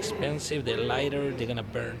think they're expensive. They're lighter. They're gonna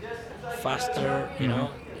burn faster.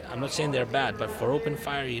 I'm not saying they're bad, but for open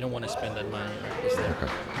fire, you don't want to spend that money.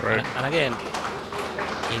 Right. And again,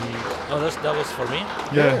 that was for me.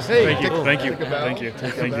 Yeah. Hey, Thank you. take- Thank you. take a bow. Thank you. Take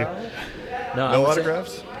a Thank you. bow. No, No I'm saying-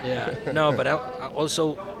 autographs? Yeah. No, but I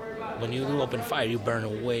also, when you do open fire, you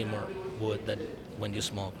burn way more wood than when you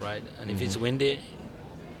smoke, right? And if it's windy,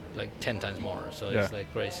 like 10 times more. So it's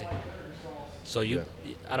like crazy. So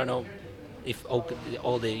I don't know if oak,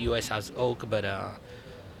 all the U.S. has oak, but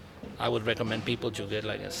I would recommend people to get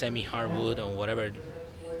like a semi-hardwood or whatever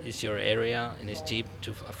is your area and it's cheap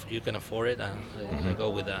you can afford it. I go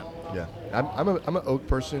with that. Yeah, I'm an oak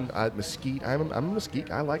person. Mesquite. I'm a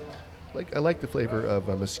mesquite. I like the flavor of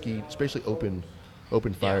mesquite, especially open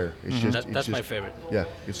fire. It's just That's my favorite. Yeah,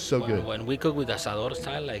 it's so good. When we cook with asador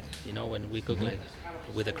style, like when we cook like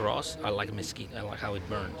with a cross, I like mesquite. I like how it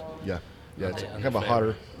burns. Yeah, it's on kind the of a flavor.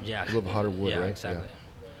 hotter, Yeah. a little bit hotter wood, Yeah, right? exactly.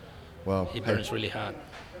 Yeah. Well, It burns really hot.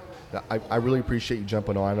 I really appreciate you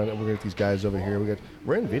jumping on. I know that we're with these guys over here.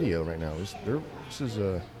 We're in video right now. This is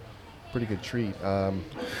a pretty good treat.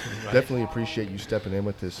 Definitely appreciate you stepping in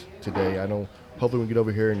with this today. I know. Hopefully we can get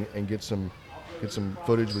over here and get some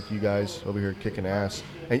footage with you guys over here kicking ass.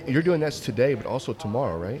 And you're doing that today, but also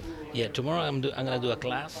tomorrow, right? Yeah, tomorrow I'm gonna do a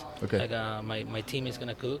class. Okay. Like my team is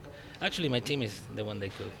gonna cook. Actually, my team is the one they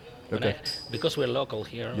cook. Okay. Because we're local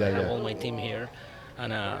here, Yeah, I have yeah. all my team here.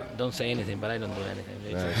 And don't say anything, but I don't do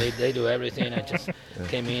anything. Right. They do everything. I just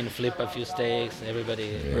came in, flip a few steaks.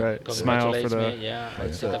 Everybody Right. Smile congratulates for the- me. Yeah, I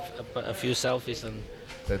took a few selfies, and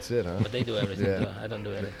That's it, huh? but they do everything. Yeah. I don't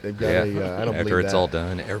do anything. They've got I don't After believe it's that. all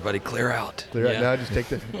done, everybody clear out. Clear out Yeah. now. Just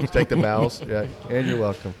take the bows. Yeah, and you're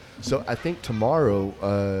welcome. So I think tomorrow,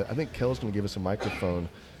 I think Kel's going to give us a microphone,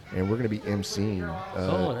 and we're going to be emceeing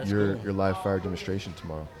that's your cool. your live fire demonstration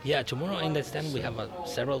tomorrow. Yeah, tomorrow in the stand we have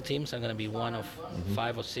several teams. I'm gonna be one of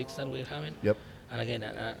 5 or 6 that we're having. Yep. And again,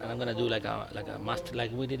 I'm gonna do like a master,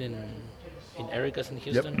 like we did in Erica's in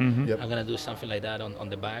Houston. Yep. I'm gonna do something like that on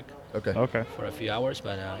the back Okay. Okay. for a few hours.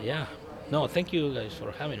 But yeah, no, thank you guys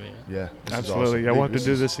for having me. Man. Yeah. This is Absolutely. awesome. Yeah, we'll have to This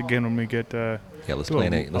do is- this again when we get. Yeah, let's do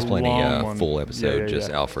plan a long one. full episode, Yeah, just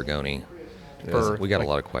yeah. Al Frugoni. For We got like a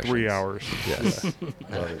lot of questions. 3 hours. Yes.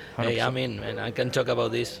 Love it. Hey, I'm in, man. I can talk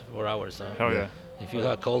about this for hours. So Hell yeah. if you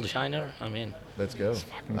have a cold shiner, I'm in. Let's go.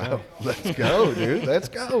 go. Let's go, dude. Let's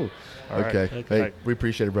go. All right. Okay. Okay. Hey, we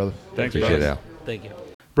appreciate it, brother. Thanks, Appreciate it, guys. Al. Thank you.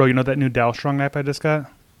 Bro, you know that new Dow Strong knife I just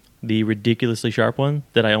got? The ridiculously sharp one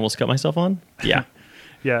that I almost cut myself on? Yeah.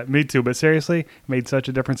 Yeah, me too. But seriously, it made such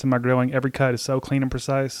a difference in my grilling. Every cut is so clean and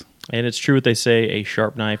precise. And it's true what they say, a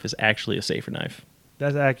sharp knife is actually a safer knife.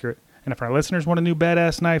 That's accurate. And if our listeners want a new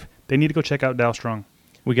badass knife, they need to go check out Dow Strong.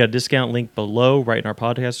 We got a discount link below right in our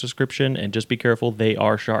podcast description, and just be careful, they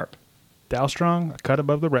are sharp. Dow Strong, a cut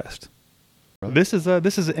above the rest. This is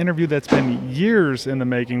an interview that's been years in the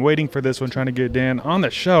making, waiting for this one, trying to get Dan on the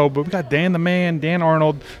show. But we got Dan the Man, Dan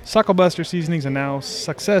Arnold, Sucklebusters Seasonings, and now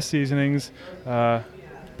Success Seasonings.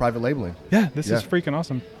 Private labeling. Yeah, this Yeah. is freaking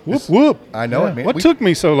awesome. This- Whoop whoop! I know Yeah. it, man. What We- took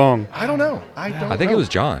me so long? I don't know. I think it was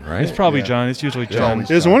John, right? It's probably Yeah. John. It's usually It's John. always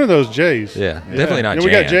It's John. one of those J's. Yeah, definitely not And Jan. we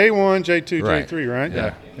got J1, J2, Right. J3, right?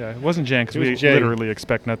 Yeah. Yeah, it wasn't Jan because It was we Jay. literally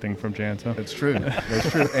expect nothing from Jan. So That's true. That's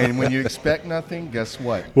true. And when you expect nothing, guess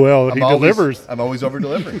what? Well, he delivers. I'm always over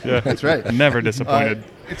delivering. That's right. never disappointed.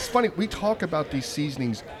 it's funny. We talk about these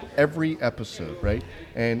seasonings every episode, right?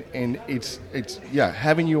 And it's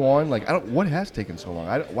having you on. Like, what has taken so long?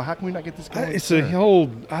 How can we not get this going? It's a whole.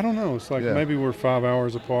 I don't know. It's like maybe we're 5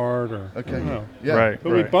 hours apart, or okay. I don't know. Yeah. Right.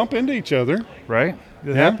 But we bump into each other. Right.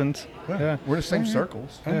 It Yeah. happens. Yeah. We're in the same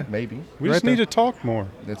circles. Maybe. We just need to talk more.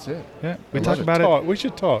 That's it. Yeah. I We talk love about it. We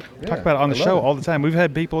should talk. Talk about it on the show all the time. We've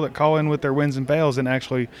had people that call in with their wins and fails and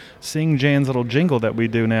actually sing Jan's little jingle that we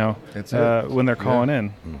do now when they're calling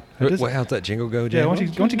in. How's that jingle go, Jan? Yeah, why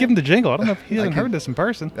don't you give him the jingle? I don't know if he hasn't heard this in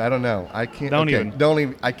person. I don't know. I can't. Don't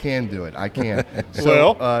even. I can do it. I can.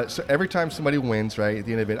 So every time somebody wins, right, at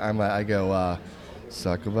the end of it, I go,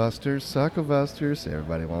 Sucklebusters, Sucklebusters.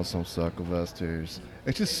 Everybody wants some Sucklebusters.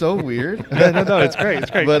 It's just so weird. No, it's great. It's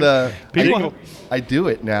great. But I do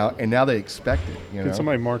it now, and now they expect it. Can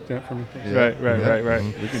somebody mark that for me? Yeah. Right.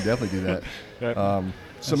 We can definitely do that.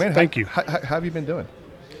 So, man, thank you. How have you been doing?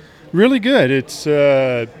 Really good. It's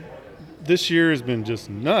this year has been just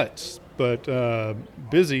nuts, but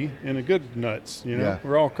busy and a good nuts.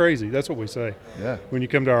 We're all crazy. That's what we say. Yeah. When you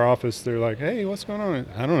come to our office, they're like, "Hey, what's going on?"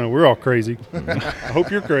 I don't know. We're all crazy. I hope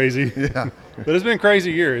you're crazy. Yeah. But it's been a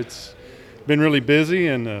crazy year. It's been really busy,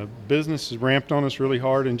 and business has ramped on us really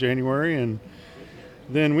hard in January, and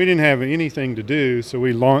then we didn't have anything to do, so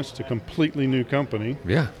we launched a completely new company.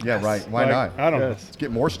 Yeah. Yeah, right. Why not? I don't know. Let's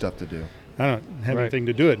get more stuff to do. I don't have anything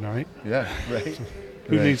to do at night. Yeah, right.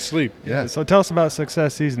 Who needs sleep? Yeah. So tell us about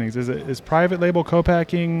Success Seasonings. Is private label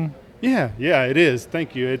co-packing? Yeah, it is.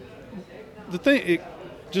 Thank you.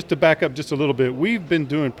 Just to back up just a little bit, we've been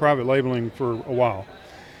doing private labeling for a while,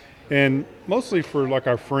 and mostly for like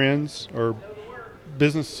our friends or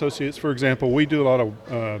business associates. For example, we do a lot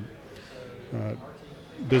of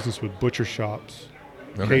business with butcher shops,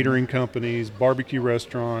 catering companies, barbecue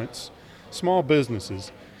restaurants, small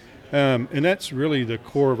businesses. And that's really the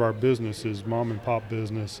core of our business is mom and pop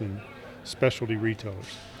business and specialty retailers.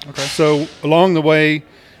 Okay. So along the way,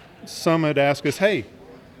 some had asked us, hey,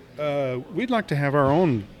 we'd like to have our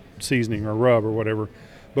own seasoning or rub or whatever,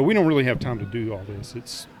 but we don't really have time to do all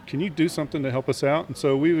this. Can you do something to help us out? And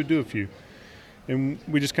so we would do a few. And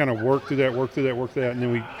we just kind of worked through that, and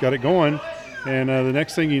then we got it going. And the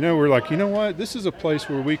next thing you know, we're like, you know what? This is a place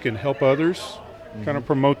where we can help others kind of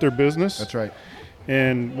promote their business. That's right.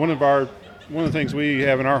 And one of the things we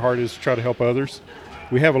have in our heart is to try to help others.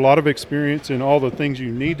 We have a lot of experience in all the things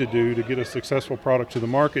you need to do to get a successful product to the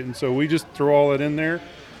market, and so we just throw all that in there,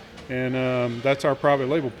 and that's our private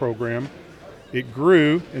label program. It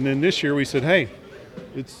grew, and then this year we said, hey,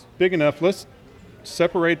 it's big enough. Let's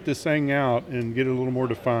separate this thing out and get it a little more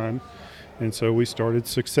defined, and so we started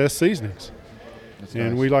Success Seasonings. That's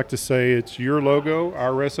and nice. we like to say it's your logo,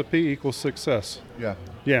 our recipe equals success. Yeah.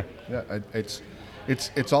 Yeah.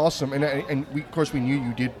 It's awesome, and we, of course, we knew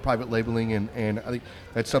you did private labeling, and I think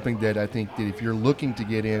that's something that I think that if you're looking to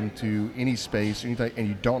get into any space, anything, and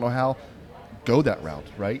you don't know how, go that route,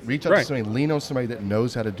 right? Reach out to somebody, lean on somebody that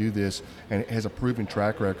knows how to do this and has a proven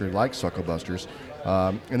track record, like Sucklebusters.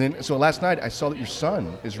 And then, so last night I saw that your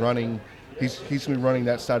son is running. He's going to be running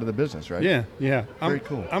that side of the business, right? Yeah. Very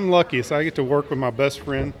cool. I'm lucky, so I get to work with my best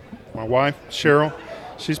friend, my wife, Cheryl.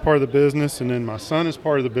 She's part of the business, and then my son is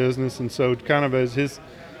part of the business, and so kind of as his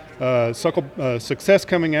success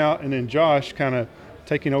coming out, and then Josh kind of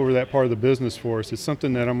taking over that part of the business for us, it's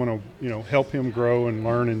something that I'm going to help him grow and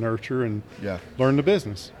learn and nurture and learn the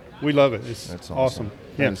business. We love it. That's awesome.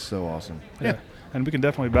 That is so awesome. Yeah, and we can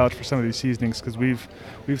definitely vouch for some of these seasonings because we've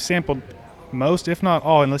sampled most, if not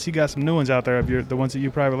all, unless you got some new ones out there of the ones that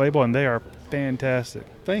you private label, and they are fantastic.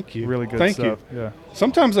 Thank you. Really good Thank stuff. you. Yeah.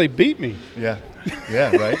 Sometimes they beat me. Yeah,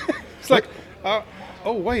 right. It's like,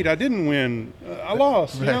 oh wait, I didn't win. I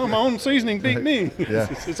lost. Right. My own seasoning beat me.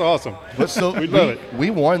 Yeah. It's awesome. But so we love it. We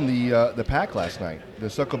won the pack last night. The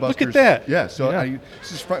Sucklebusters. Look at that. Yeah. So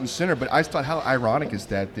this is front and center. But I thought, how ironic is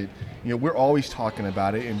that we're always talking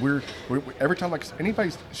about it, and we're every time like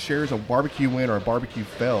anybody shares a barbecue win or a barbecue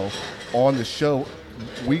fail on the show,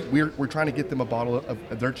 we're trying to get them a bottle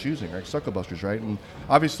of their choosing, right? Sucklebusters, right? And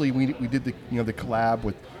obviously we did the the collab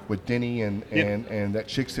with Denny and that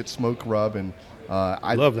Chicks That Smoke rub, and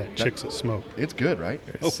I love that Chicks That Smoke. It's good, right?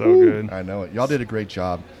 It's so good. I know it. Y'all did a great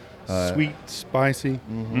job. Sweet, spicy.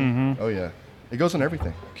 Oh yeah, it goes on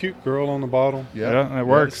everything. Cute girl on the bottle. Yeah, it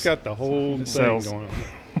works. It's got the whole thing sells. going on.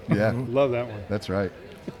 Yeah, love that one. That's right.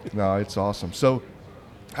 No, it's awesome. So,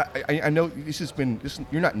 I know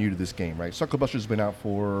you're not new to this game, right? Sucklebusters has been out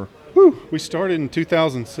for. We started in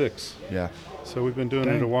 2006. Yeah. So we've been doing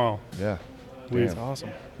it a while. Yeah. That's awesome.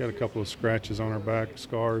 Got a couple of scratches on our back,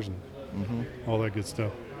 scars, and all that good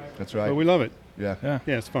stuff. That's right. But we love it. Yeah.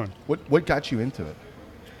 Yeah, it's fun. What got you into it?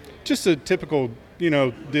 Just a typical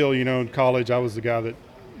deal. In college, I was the guy that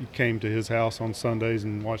came to his house on Sundays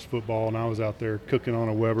and watched football, and I was out there cooking on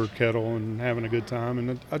a Weber kettle and having a good time.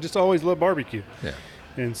 And I just always loved barbecue. Yeah.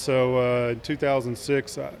 And so in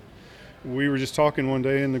 2006, we were just talking one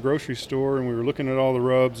day in the grocery store, and we were looking at all the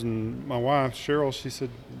rubs. And my wife, Cheryl, she said,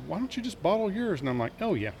 "Why don't you just bottle yours?" And I'm like,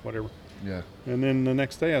 "Oh yeah, whatever." Yeah. And then the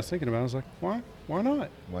next day, I was thinking about it. I was like, "Why? Why not?"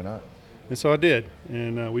 Why not? And so I did.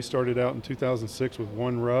 And we started out in 2006 with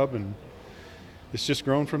one rub, and it's just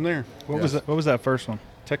grown from there. What was that first one?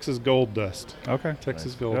 Texas Gold Dust. Okay.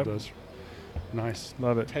 Texas Nice. Gold Yep. Dust. Nice.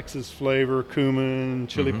 Love it. Texas flavor, cumin,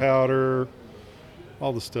 chili powder,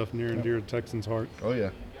 all the stuff near and dear to Texans' heart. Oh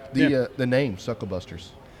yeah. Yeah. The name Sucklebusters.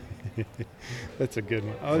 That's a good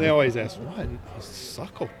one. Oh, they always ask, what?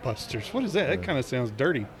 Sucklebusters? What is that? That kind of sounds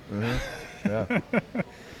dirty. Yeah.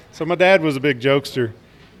 So my dad was a big jokester,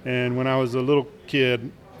 and when I was a little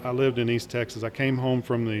kid, I lived in East Texas. I came home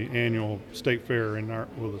from the annual state fair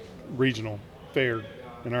the regional fair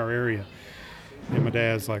in our area, and my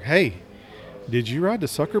dad's like, "Hey, did you ride the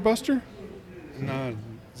Suckerbuster?" And I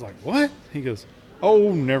was like, "What?" He goes,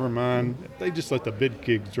 "Oh, never mind. They just let the big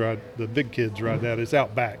kids ride that. It's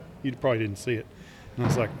out back. You probably didn't see it." And I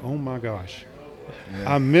was like, "Oh my gosh,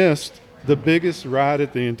 I missed the biggest ride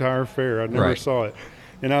at the entire fair. I never saw it."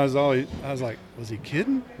 And I was like, "Was he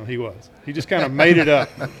kidding?" Well, he was. He just kind of made it up.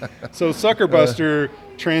 So Suckerbuster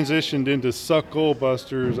transitioned into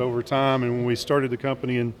Sucklebusters over time. And when we started the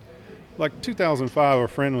company in like 2005, a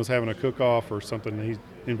friend was having a cook-off or something. And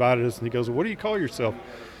he invited us, and he goes, "What do you call yourself?"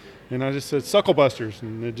 And I just said Sucklebusters,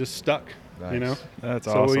 and it just stuck. Nice. That's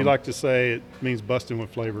so awesome. we like to say it means busting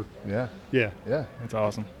with flavor. Yeah. Yeah. Yeah. That's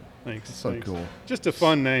awesome. Thanks. So Thanks. cool. Just a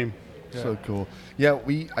fun name. So cool. Yeah,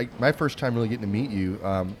 my first time really getting to meet you,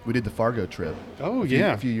 we did the Fargo trip. Oh,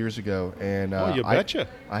 a few years ago, and you betcha.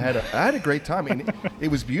 I had a great time, and it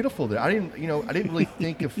was beautiful there. I didn't really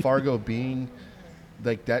think of Fargo being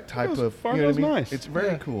like that type of. Fargo's nice. It's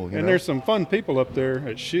very cool. And there's some fun people up there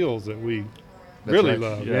at Shields that we really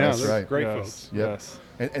love. Yes. Yeah, they're right. great Yes. folks. Yep. Yes.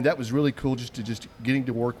 And that was really cool, just getting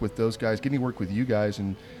to work with those guys, getting to work with you guys,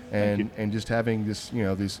 and just having this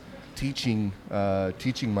this teaching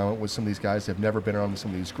moment with some of these guys that have never been around some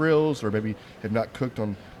of these grills, or maybe have not cooked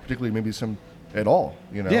on particularly maybe some at all.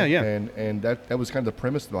 Yeah. And that was kind of the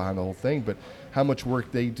premise behind the whole thing. But how much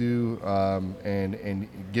work they do, and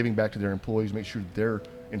giving back to their employees, make sure they're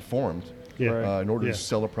informed. Yeah. In order to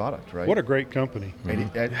sell a product, right? What a great company. And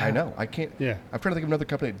I know. I can't. Yeah. I'm trying to think of another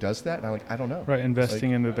company that does that, and I don't know. Right,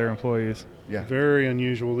 investing into their employees. Yeah. Very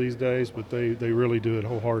unusual these days, but they really do it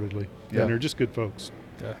wholeheartedly. Yeah. And they're just good folks.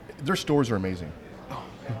 Yeah. Their stores are amazing.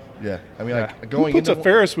 Yeah. I mean, like Who going puts into a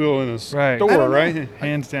Ferris wheel in a Right. store, I don't right?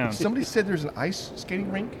 Hands down. Somebody said there's an ice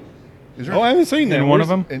skating rink. Is there? Oh, I haven't seen that. In one of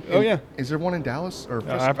them? Yeah. Is there one in Dallas or?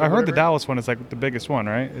 I've heard the Dallas one is like the biggest one,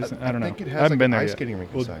 right? I don't know. I think it I has haven't like been an there ice yet. skating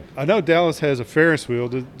rink Well, inside. I know Dallas has a Ferris wheel.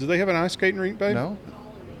 Do they have an ice skating rink, babe? No.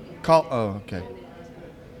 Oh, okay.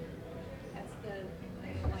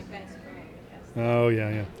 Oh,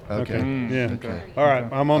 yeah. Okay. Yeah. Okay. All right.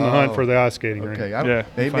 I'm on the hunt Oh, for the ice skating rink. Okay. Yeah,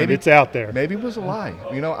 Maybe It's out there. Maybe it was a lie.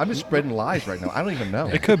 I'm just spreading lies right now. I don't even know.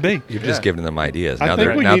 It could be. You're just giving them ideas. I Now think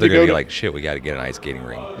they're we now need they're to gonna go be to- like, shit, we got to get an ice skating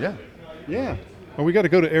ring. Yeah. Yeah. Well, we got to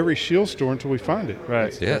go to every Shield store until we find it.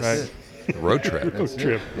 Right. Yes. Right. Road trip. Road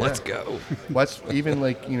trip. Let's go. What's even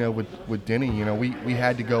like with Denny, we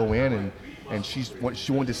had to go in and she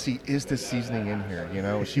wanted to see, is the seasoning in here?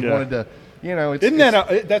 She Yeah. wanted to.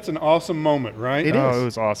 That's an awesome moment, right? It Oh, is. it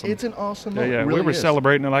was awesome. It's an awesome Yeah, moment. yeah. It We really were is.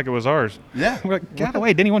 celebrating it like it was ours. Yeah. We're like, get out of the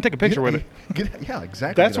way. Didn't want to take a picture with it. Yeah,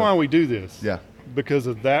 exactly. That's why we do this. Yeah. Because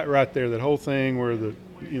of that right there, that whole thing where the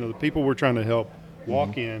people we're trying to help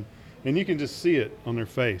walk in, and you can just see it on their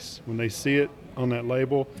face when they see it on that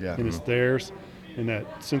label, Yeah. and it's theirs, and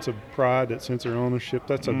that sense of pride, that sense of ownership.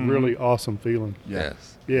 That's a really awesome feeling.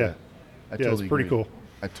 Yes. Yeah. I Yeah, totally it's pretty agree. cool.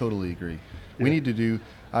 I totally agree. We need to do.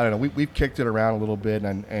 I don't know. We've kicked it around a little bit,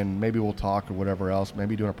 and maybe we'll talk or whatever else.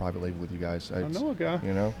 Maybe doing a private label with you guys. I know a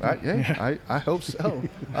guy. I hope so.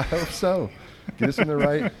 I hope so. Get us in the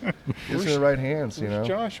right hands. Where's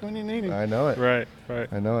Josh when you need him? I know it. Right.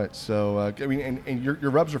 I know it. So and your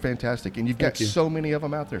rubs are fantastic, and you've got Thank you. so many of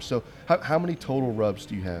them out there. So how many total rubs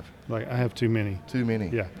do you have? Like, I have too many. Too many.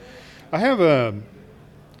 Yeah. I have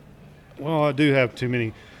I do have too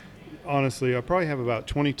many. Honestly, I probably have about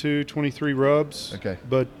 22, 23 rubs. Okay.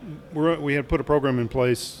 But we had put a program in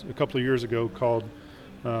place a couple of years ago called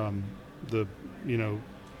count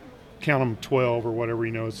them 12 or whatever.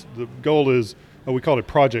 The goal is, we called it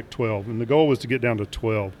Project 12, and the goal was to get down to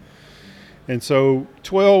 12. And so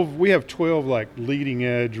we have 12 like leading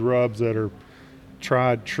edge rubs that are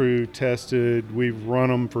tried, true, tested. We've run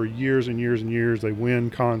them for years and years and years. They win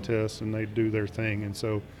contests and they do their thing. And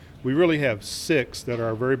so we really have 6 that are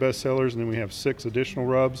our very best sellers, and then we have 6 additional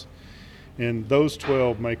rubs. And those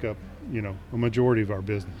 12 make up, a majority of our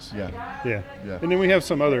business. Yeah. And then we have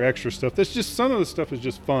some other extra stuff. That's just, some of the stuff is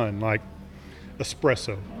just fun, like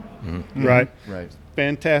espresso, right? Right.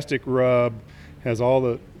 Fantastic rub, has all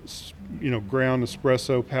the, ground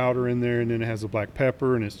espresso powder in there, and then it has the black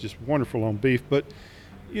pepper, and it's just wonderful on beef. But,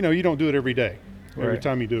 you don't do it every day. Every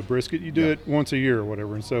time you do a brisket, you do it once a year or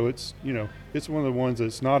whatever. And so it's, it's one of the ones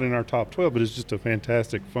that's not in our top 12, but it's just a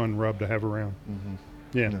fantastic, fun rub to have around.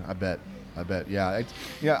 Yeah. No, I bet. Yeah.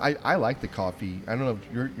 I like the coffee. I don't know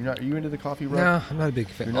if you're not. Are you into the coffee rub? No, I'm not a big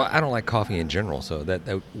fan. Well, I don't like coffee in general, so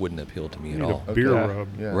that wouldn't appeal to me at all. A beer rub.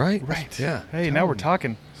 Yeah. Right? Right. Yeah. Hey, now we're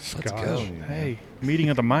talking. Let's go. Hey, meeting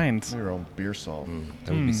of the minds. Your own beer salt.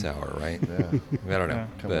 That would be sour, right? Yeah. I don't know. Yeah.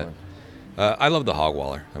 Come But on. I love the hog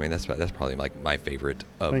waller. I mean, that's probably like my favorite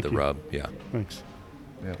of Thank the you. rub. Yeah. Thanks.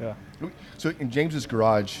 Yeah. So in James's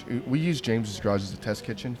garage, we use James's garage as a test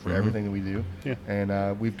kitchen for everything that we do. Yeah.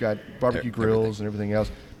 And we've got barbecue grills and everything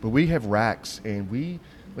else. But we have racks, and we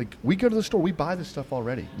go to the store. We buy this stuff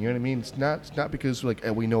already. You know what I mean? It's not because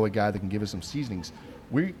we know a guy that can give us some seasonings.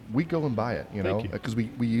 We go and buy it. Because we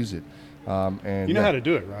use it. And you know how to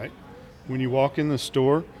do it, right? When you walk in the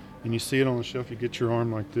store and you see it on the shelf, you get your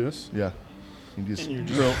arm like this. Yeah. You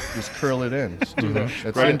just curl it in. Just do that.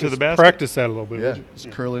 That's Right it. into the basket. Practice that a little bit. Yeah, Would you?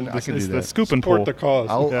 just curl it in. I can do It's that. the scoop and Support pull. the cause.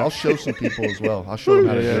 I'll show some people as well. I'll show them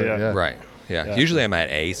how to do it. Yeah. Right. Yeah. Usually I'm at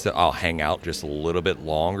A, so I'll hang out just a little bit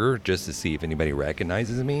longer just to see if anybody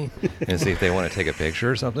recognizes me and see if they want to take a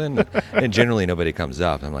picture or something. And generally nobody comes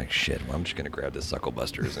up. I'm like, shit, well, I'm just going to grab the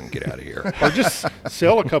Sucklebusters and get out of here. Or just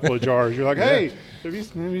sell a couple of jars. You're like, hey, have you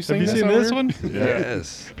seen this one?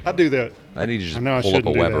 Yes. I do that. I need to just I know I pull up a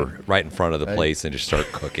shouldn't do Weber right in front of the place and just start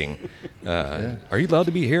cooking. Are you allowed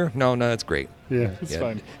to be here? No, that's great. Yeah. It's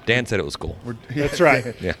fine. Dan said it was cool. That's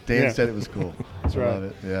right. Yeah. Dan said it was cool. That's I right. love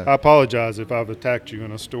it. Yeah. I apologize if I've attacked you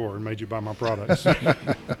in a store and made you buy my products.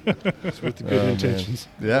 It's with the good intentions.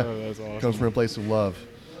 Yeah. Oh, that's awesome. Comes from a place of love.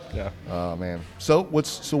 Yeah. Oh man. So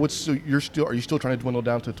are you still trying to dwindle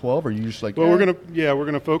down to 12, or are you just like? Well, we're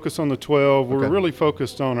gonna focus on the 12. We're really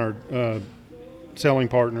focused on our selling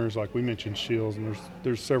partners, like we mentioned, Shields, and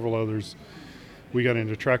there's several others. We got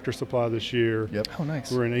into Tractor Supply this year. Yep. Oh,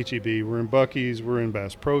 nice. We're in HEB. We're in Buc-ee's. We're in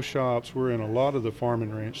Bass Pro Shops. We're in a lot of the farm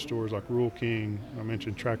and ranch stores like Rural King. I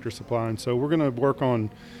mentioned Tractor Supply, and so we're going to work on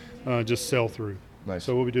just sell through. Nice.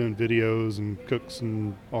 So we'll be doing videos and cooks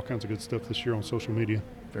and all kinds of good stuff this year on social media.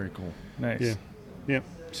 Very cool. Nice. Yeah.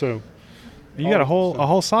 So You got a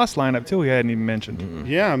whole sauce lineup too. We hadn't even mentioned.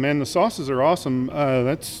 yeah, man, the sauces are awesome.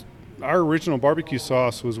 That's our original barbecue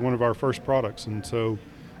sauce was one of our first products, and so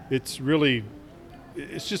it's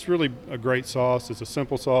just really a great sauce. It's a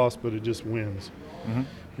simple sauce, but it just wins.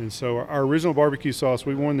 And so our original barbecue sauce,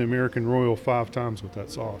 we won the American Royal 5 times with that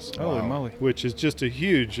sauce. Holy moly! Which is just a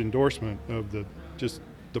huge endorsement of the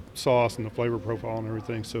sauce and the flavor profile and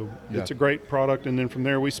everything. So it's a great product. And then from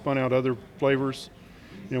there, we spun out other flavors.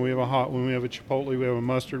 We have a hot one, we have a chipotle, we have a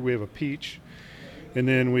mustard, we have a peach. And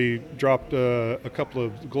then we dropped a couple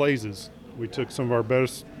of glazes. We took some of our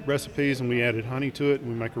best recipes and we added honey to it, and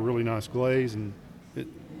we make a really nice glaze. And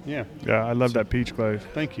Yeah, I love that peach glaze.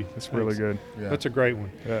 Thank you. It's really good. Yeah. That's a great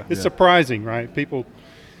one. Yeah. It's surprising, right? People,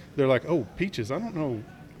 they're like, "Oh, peaches. I don't know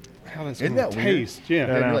how that's going Isn't to that weird? taste." Yeah.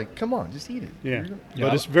 And you're like, come on, just eat it. Yeah. Yeah.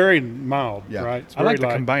 But it's very mild, Yeah. right? It's I like very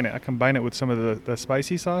to combine it. I combine it with some of the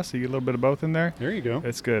spicy sauce, so you get a little bit of both in there. There you go.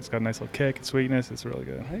 It's good. It's got a nice little kick and sweetness. It's really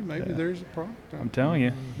good. Hey, maybe there's a product. I'm telling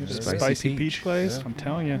you, the Spicy spicy peach peach. glaze. Yeah. I'm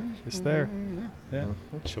telling you, it's there. Yeah,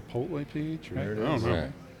 Chipotle peach. Or, There it I don't is. know.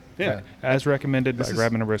 Right. Yeah. as recommended by This is-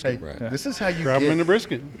 grabbing a brisket. Hey, Right. Yeah. this is how you Grab them in the get.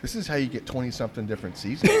 brisket. This is how you get 20-something different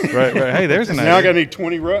seasons. right. Hey, there's a Now I nice. got to need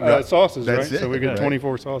 20 sauces, That's right? it, So we get right.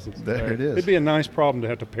 24 sauces. There it is. It'd be a nice problem to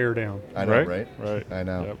have to pare down. I know, right? Right. I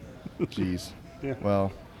know. Jeez. Yeah.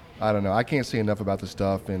 Well, I don't know. I can't say enough about this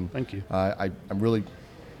stuff, and Thank you. I'm really,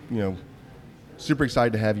 super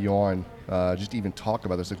excited to have you on. Just to even talk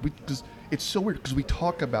about this, because it's so weird. Because we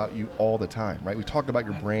talk about you all the time, right? We talk about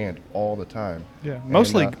your brand all the time. Yeah, And,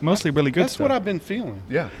 mostly really good That's stuff. what I've been feeling.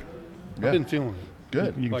 Yeah. I've been feeling it.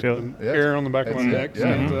 Good. You can Like feel it. the hair on the back of my That's it. neck Yeah.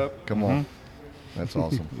 stands up. Come on. That's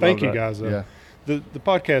awesome. Thank you that. guys. Though. Yeah. The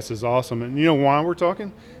podcast is awesome, and you know why we're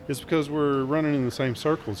talking? It's because we're running in the same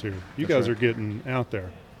circles here. You That's guys right. are getting out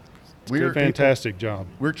there. We're a fantastic job.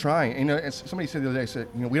 We're trying. As somebody said the other day, said,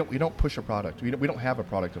 we don't push a product. We don't have a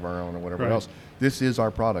product of our own or whatever Right. else. This is our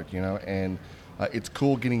product, and it's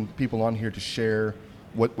cool getting people on here to share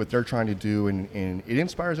what they're trying to do, and it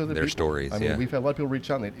inspires other Their people. stories, I mean, yeah. we've had a lot of people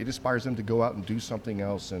reach out, and it inspires them to go out and do something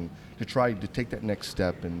else and to try to take that next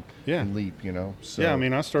step and leap, So, Yeah, I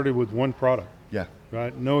mean, I started with one product. Yeah.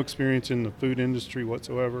 Right? No experience in the food industry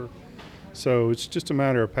whatsoever. So it's just a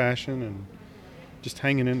matter of passion and just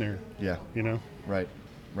hanging in there. Yeah. Right.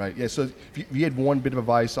 Right. Yeah. So if you had one bit of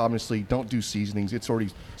advice, obviously, don't do seasonings. It's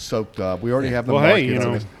already soaked up. We already have the Well, market. hey,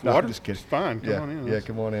 No, water's just kidding. fine. Come yeah. on in. Yeah.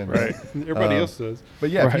 Come on in. Right. Everybody else does.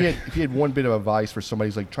 But yeah, Right. if you had one bit of advice for somebody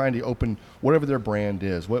who's like trying to open whatever their brand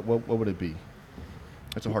is, what would it be?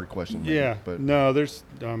 That's a hard question. maybe, Yeah. But No,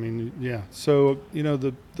 yeah. So,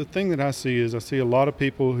 the thing that I see is I see a lot of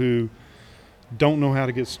people who don't know how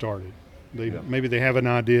to get started. Maybe they have an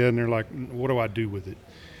idea and they're like, what do I do with it?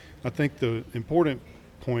 I think the important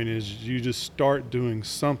point is you just start doing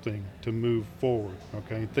something to move forward.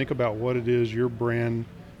 Okay, think about what it is your brand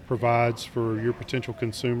provides for your potential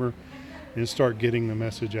consumer and start getting the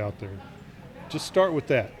message out there. Just start with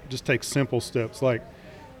that. Just take simple steps. Like,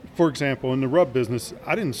 for example, in the rub business,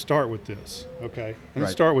 I didn't start with this. Okay, I didn't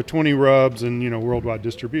Right. start with 20 rubs and worldwide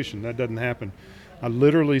distribution. That doesn't happen. I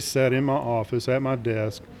literally sat in my office at my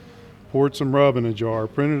desk, poured some rub in a jar,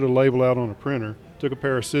 printed a label out on a printer, took a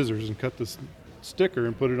pair of scissors and cut this sticker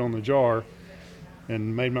and put it on the jar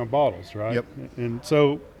and made my bottles, right? Yep. And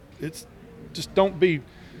so it's just don't be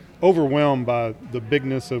overwhelmed by the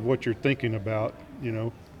bigness of what you're thinking about,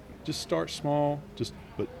 Just start small,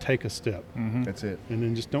 but take a step. Mm-hmm. that's it. And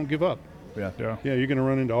then just don't give up. Yeah. Yeah. Yeah, you're going to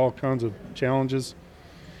run into all kinds of challenges,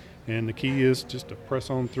 and the key is just to press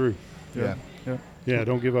on through. Yeah. Yeah. Yeah,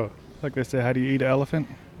 don't give up. Like they say, how do you eat an elephant?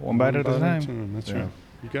 One bite at a time. That's Yeah. right.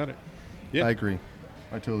 You got it. Yeah. I agree.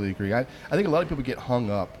 I totally agree. I think a lot of people get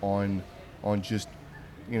hung up on just,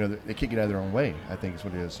 they can't get out of their own way, I think is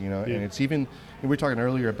what it is, And it's even, we were talking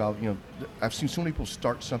earlier about, I've seen so many people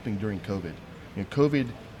start something during COVID. COVID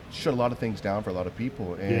shut a lot of things down for a lot of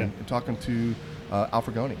people. And talking to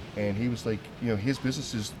Frugoni, and he was like, his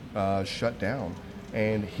business is shut down.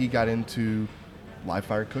 And he got into live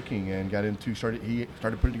fire cooking and he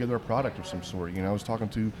started putting together a product of some sort. I was talking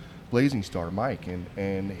to Blazing Star Mike,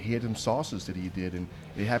 and he had some sauces that he did, and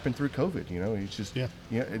it happened through COVID. It's just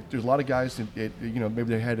there's a lot of guys that maybe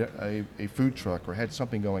they had a food truck or had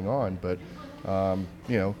something going on, but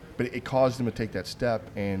but it caused them to take that step,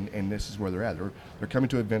 and this is where they're at. They're coming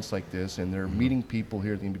to events like this, and they're meeting people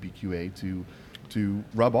here at the NBBQA to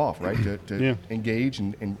rub off, right? to engage,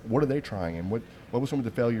 and what are they trying, and what were some of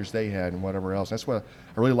the failures they had, and whatever else. That's why I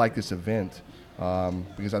really like this event,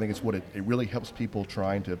 because I think it's it really helps people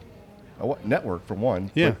trying to network for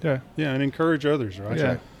one. Yeah, and encourage others, right?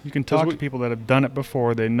 Yeah, you can talk to people that have done it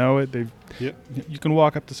before. They know it. You can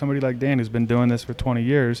walk up to somebody like Dan who's been doing this for 20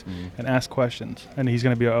 years and ask questions, and he's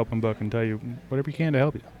going to be an open book and tell you whatever he can to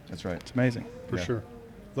help you. That's right. It's amazing. For sure.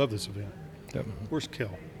 Love this event. Yep. Where's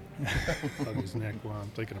Kel? Hug his neck while I'm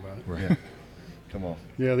thinking about it. Right. Yeah. Come on.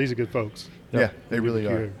 Yeah, these are good folks. Yeah, they really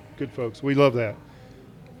are. Good folks. We love that.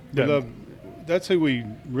 Yeah. That's who we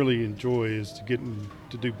really enjoy, is to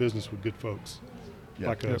to do business with good folks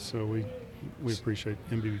like us. So we appreciate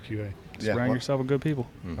NBBQA. Surround yourself with good people.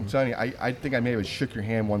 I'm telling you, I think I may have shook your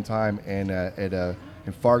hand one time and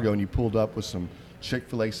in Fargo, and you pulled up with some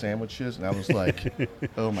Chick-fil-A sandwiches, and I was like,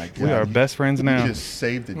 oh my God. We are best friends now. You just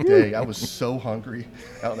saved the day. I was so hungry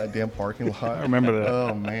out in that damn parking lot. I remember that.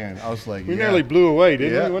 Oh man, I was like, we nearly blew away,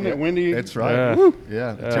 didn't we? Wasn't yeah. it windy? That's right. Yeah. Woo.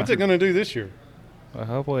 What's it going to do this year? Well,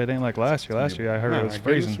 hopefully it ain't like last year. Last year I heard it was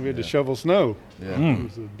freezing. We had to shovel snow. Yeah. It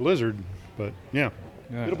was a blizzard, but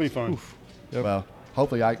it'll be fun. Yep. Well,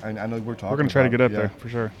 hopefully I know we're talking. We're going to try to about, get up there for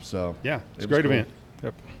sure. So it's a great event.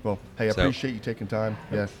 Yep. Well, hey, I So- appreciate you taking time.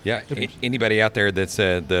 Yeah. Yeah. Anybody out there that's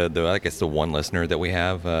I guess the one listener that we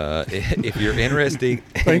have, if you're interested,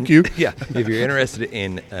 Thank you. Yeah. If you're interested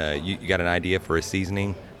in, you got an idea for a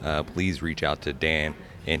seasoning, please reach out to Dan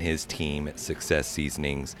and his team at Success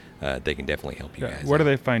Seasonings. They can definitely help you guys. Where do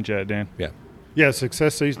they find you at, Dan? Yeah. Yeah,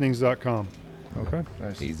 successseasonings.com. Okay.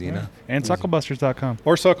 Nice. Easy enough. And Sucklebusters.com.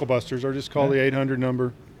 Or Sucklebusters, or just call the 800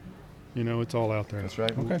 number. It's all out there. That's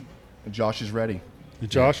right. Okay. And Josh is ready.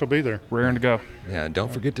 Josh will be there. Raring to go. Yeah. And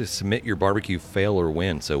don't forget to submit your barbecue fail or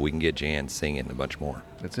win so we can get Jan singing a bunch more.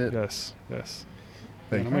 That's it. Yes. Yes.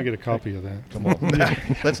 Man, I'm going to get a copy of that. Come on.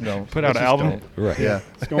 Let's know. Put out an album. Right. Yeah.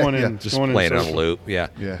 It's going in. Just going play in it on a social. loop. Yeah.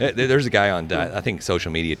 There's a guy on, I think,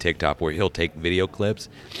 social media, TikTok, where he'll take video clips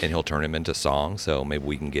and he'll turn them into songs. So maybe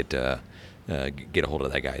we can get get a hold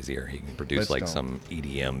of that guy's ear. He can produce some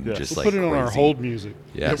EDM, just we'll like put it on our crazy. hold music.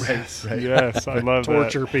 Yes. Right. Yes, I love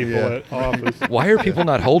Torture people at office. Why are people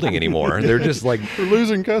not holding anymore? They're just like We're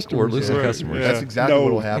losing customers. We're losing customers. Yeah. That's exactly No.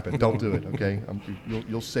 what will happen. Don't do it, okay?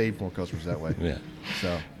 You'll save more customers that way. Yeah. So,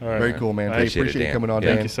 right. very cool, man. I Hey, appreciate it, appreciate you Dan. coming on, Yeah.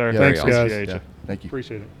 Dan. Thank you, sir. Yeah, Thanks, very awesome. guys. Yeah, thank you.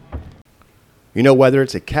 Appreciate it. You know, whether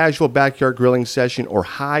it's a casual backyard grilling session or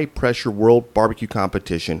high-pressure world barbecue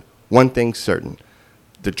competition, one thing's certain.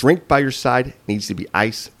 The drink by your side needs to be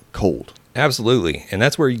ice cold. Absolutely. And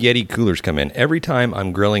that's where Yeti coolers come in. Every time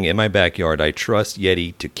I'm grilling in my backyard, I trust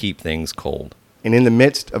Yeti to keep things cold. And in the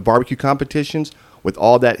midst of barbecue competitions, with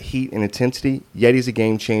all that heat and intensity, Yeti's a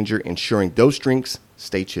game changer, ensuring those drinks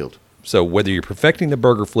stay chilled. So whether you're perfecting the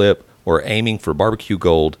burger flip or aiming for barbecue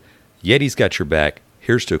gold, Yeti's got your back.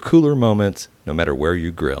 Here's to cooler moments, no matter where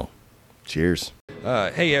you grill. Cheers.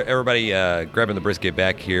 Hey, everybody, grabbing the brisket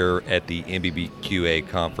back here at the NBBQA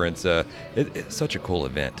conference. It's such a cool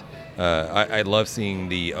event. I love seeing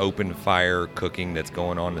the open fire cooking that's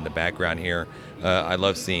going on in the background here. I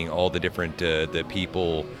love seeing all the different the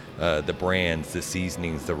people, the brands, the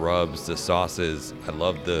seasonings, the rubs, the sauces. I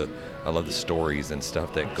love the stories and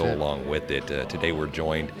stuff that go along with it. Today we're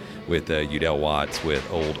joined with Udell Watts with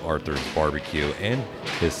Old Arthur's Barbecue and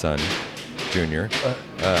his son, Junior.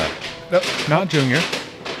 Not Junior.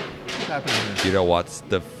 What's happening here? Udell Watts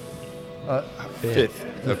the Fifth.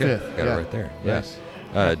 The Okay, fifth. got Yeah. it right there. Nice.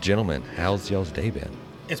 Gentlemen, how's y'all's day been?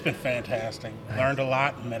 It's been fantastic. Learned a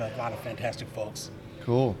lot and met a lot of fantastic folks.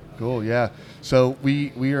 Cool, yeah. So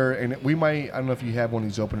we are, and we might, I don't know if you have one of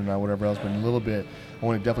these open or not, whatever else, but in a little bit,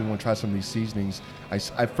 I definitely want to try some of these seasonings.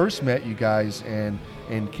 I first met you guys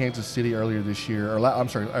in Kansas City earlier this year,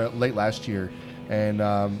 late last year, and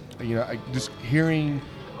I just hearing.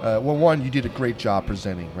 One, you did a great job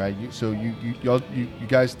presenting, right? You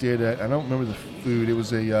guys did. I don't remember the food. It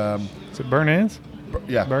was a. Is it burn ends?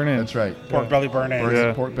 Yeah, burn ends. That's right. Pork belly burn ends.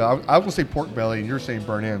 Yeah. Pork belly. I was gonna say pork belly, and you're saying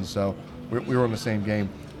burn ends. So we were on the same game,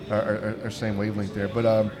 or same wavelength there.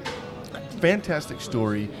 But fantastic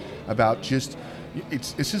story about just.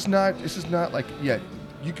 This is not like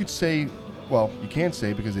you could say, well, you can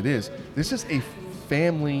say because it is. This is a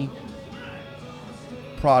family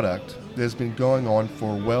product that's been going on for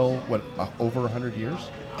over 100 years.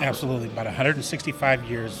 Absolutely, about 165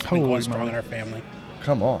 years. Been Holy going strong moly. in our family.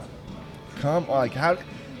 Come on. Like how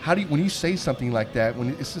do you, when you say something like that,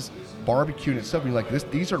 when this is barbecue in itself, you're like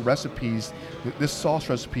these are recipes. This sauce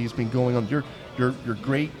recipe has been going on. Your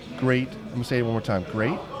great. I'm gonna say it one more time.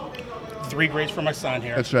 Great. 3 grades for my son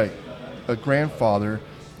here. That's right. A grandfather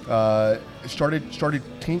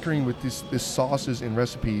started tinkering with this sauces and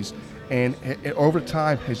recipes, and over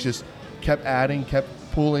time has just kept adding, kept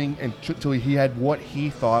pulling, until he had what he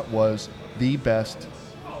thought was the best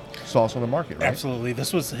sauce on the market, right? Absolutely.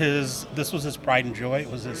 This was his pride and joy. It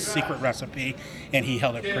was his secret recipe, and he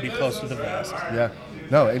held it pretty close to the vest. Yeah.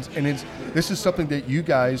 No, this is something that you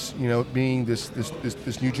guys, being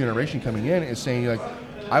this new generation coming in, is saying like,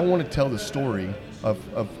 I want to tell the story of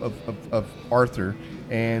Arthur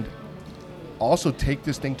and also take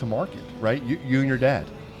this thing to market, right? You and your dad,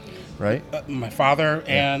 right? My father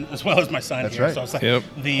and as well as my son. That's here. right. So it's like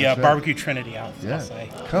That's right. barbecue trinity. I'll say.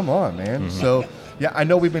 Come on, man. So yeah, I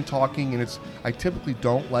know we've been talking, and I typically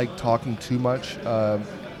don't like talking too much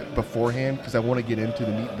beforehand because I want to get into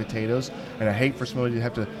the meat and potatoes, and I hate for somebody to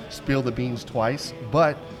have to spill the beans twice.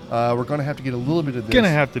 But we're going to have to get a little bit of this. Gonna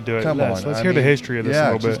have to do it. Come Let's on. hear the history of this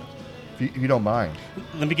a little bit. If you don't mind.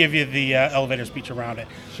 Let me give you the elevator speech around it.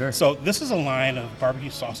 Sure. So this is a line of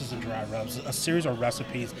barbecue sauces and dry rubs, a series of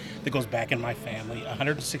recipes that goes back in my family,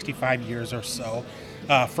 165 years or so.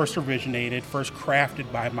 First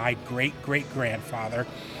crafted by my great-great-grandfather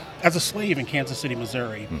as a slave in Kansas City,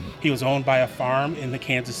 Missouri. He was owned by a farm in the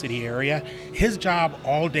Kansas City area. His job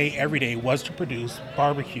all day, every day was to produce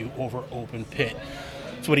barbecue over open pit.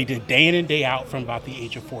 It's what he did day in and day out from about the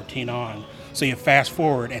age of 14 on. So you fast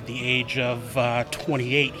forward, at the age of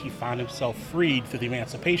 28, he found himself freed through the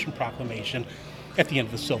Emancipation Proclamation at the end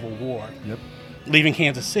of the Civil War. Yep. Leaving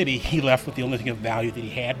Kansas City, he left with the only thing of value that he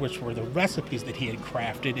had, which were the recipes that he had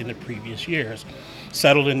crafted in the previous years.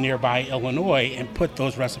 Settled in nearby Illinois and put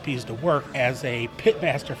those recipes to work as a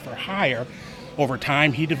pitmaster for hire. Over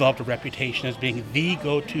time, he developed a reputation as being the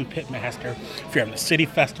go-to pitmaster if you're having a city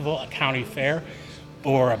festival, a county fair,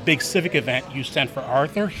 or a big civic event you sent for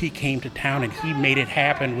Arthur. He came to town and he made it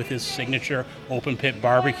happen with his signature open pit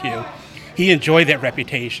barbecue. He enjoyed that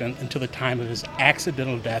reputation until the time of his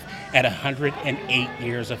accidental death at 108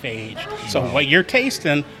 years of age. So what you're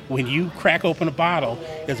tasting when you crack open a bottle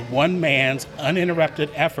is one man's uninterrupted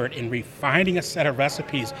effort in refining a set of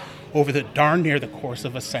recipes over the darn near the course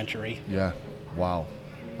of a century. Yeah. Wow.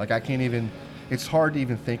 Like I can't even. It's hard to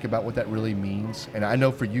even think about what that really means. And I know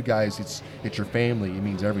for you guys, it's your family. It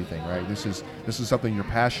means everything, right? This is something you're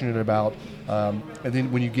passionate about. And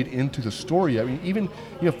then when you get into the story, I mean, even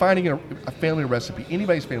finding a family recipe,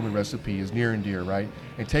 anybody's family recipe is near and dear, right?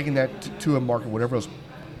 And taking that to a market, whatever else.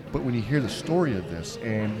 But when you hear the story of this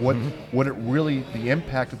and what it really, the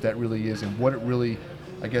impact that really is, and what it really,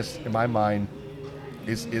 I guess, in my mind,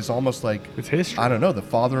 is almost like it's history. I don't know, the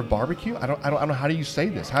father of barbecue. I don't know, how do you say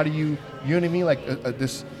this? How do you know what I mean? Like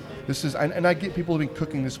this is, and I get people have been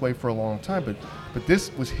cooking this way for a long time, but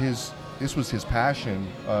this was his passion.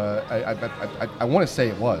 I want to say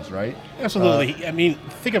it was right. Absolutely. I mean,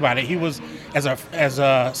 think about it. He was as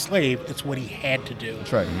a slave. It's what he had to do.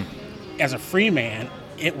 That's right. As a free man,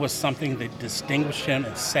 it was something that distinguished him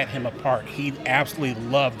and set him apart. He absolutely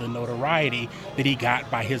loved the notoriety that he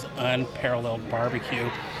got by his unparalleled barbecue.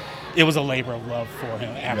 It was a labor of love for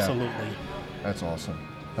him, absolutely. Yeah. That's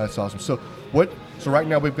awesome. So right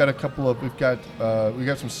now we've got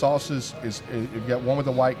some sauces. We've got one with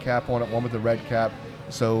the white cap on it, one with the red cap.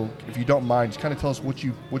 So if you don't mind, just kind of tell us what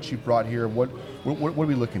you brought here. What are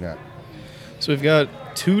we looking at? So we've got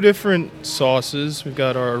two different sauces. We've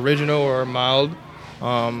got our original or our mild.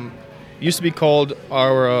 Used to be called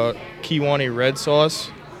our Kiwani red sauce,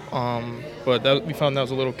 but we found that was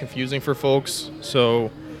a little confusing for folks, so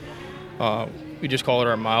we just call it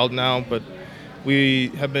our mild now. But we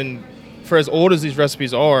have been, for as old as these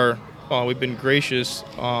recipes are, we've been gracious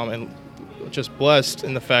and just blessed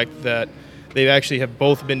in the fact that they actually have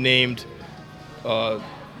both been named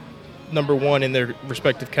number one in their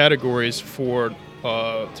respective categories for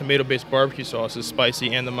tomato-based barbecue sauces,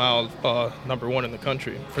 spicy and the mild, number one in the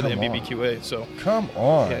country for the NBBQA. So come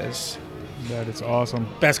on, yes, that is awesome.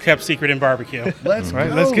 Best kept secret in barbecue. Let's go,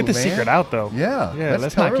 let's get the man. secret out though. Yeah,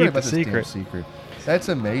 let's not keep the secret. That's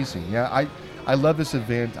amazing. Yeah, I love this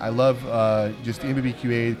event. I love just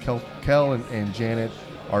NBBQA. Kel and Janet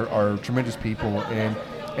are tremendous people, and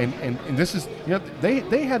this is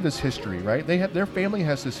they have this history, right? Their family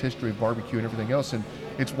has this history of barbecue and everything else, and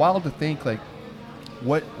it's wild to think like.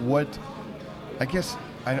 What I guess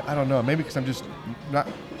I don't know, maybe because I'm just not,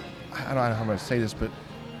 I don't know how I'm going to say this, but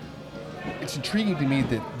it's intriguing to me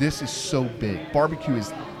that this is so big. Barbecue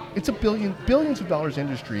it's a billions of dollars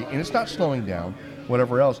industry, and it's not slowing down,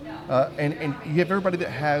 whatever else, and you have everybody that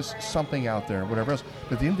has something out there, whatever else,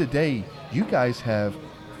 but at the end of the day, you guys have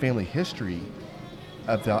family history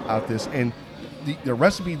out this, and the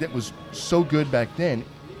recipe that was so good back then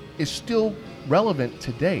is still relevant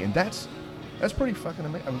today, and that's pretty fucking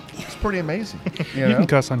amazing. It's pretty amazing. You can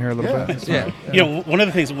cuss on here a little bit. Yeah. One of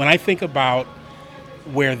the things when I think about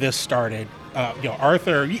where this started,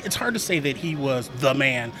 Arthur. It's hard to say that he was the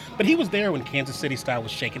man, but he was there when Kansas City style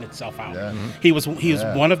was shaking itself out. Yeah. He was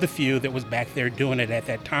one of the few that was back there doing it at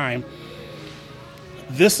that time.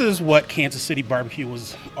 This is what Kansas City barbecue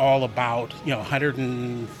was all about.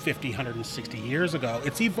 150, 160 years ago.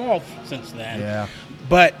 It's evolved since then. Yeah.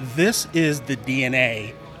 But this is the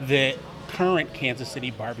DNA that current Kansas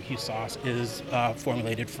City barbecue sauce is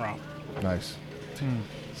formulated from. Nice.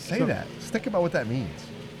 Say that. Let's think about what that means.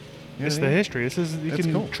 It's the history. This is you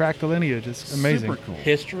can track the lineage. It's amazing. Super cool.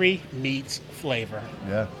 History meets flavor.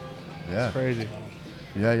 Yeah. It's crazy.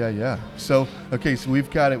 Yeah. So we've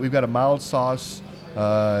got it. We've got a mild sauce.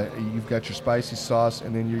 You've got your spicy sauce,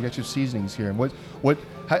 and then you got your seasonings here. And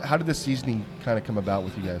how did the seasoning kind of come about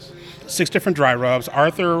with you guys? 6 different dry rubs.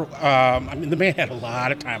 Arthur, the man had a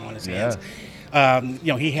lot of time on his hands.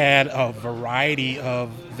 He had a variety of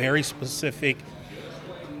very specific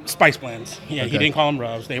spice blends. He didn't call them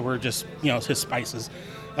rubs. They were just, his spices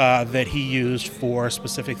that he used for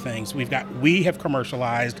specific things. We have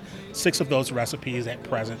commercialized 6 of those recipes at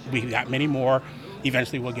present. We've got many more.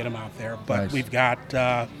 Eventually we'll get them out there. But nice. We've got,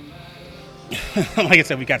 like I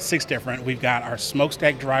said, we've got 6 different. We've got our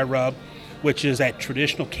smokestack dry rub, which is that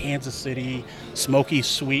traditional Kansas City smoky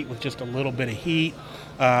sweet with just a little bit of heat.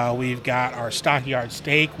 We've got our stockyard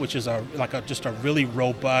steak, which is just a really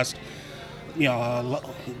robust,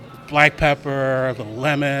 black pepper, a little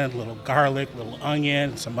lemon, a little garlic, a little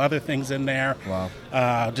onion, some other things in there.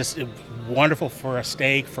 Wow. Just wonderful for a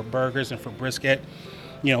steak, for burgers, and for brisket.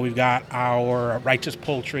 We've got our righteous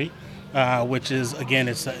poultry, which is, again,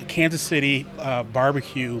 it's a Kansas City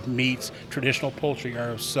barbecue meets traditional poultry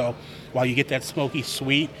herbs. So while you get that smoky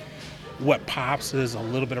sweet, what pops is a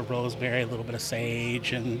little bit of rosemary, a little bit of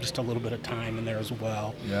sage, and just a little bit of thyme in there as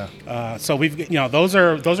well. Yeah. So we've, those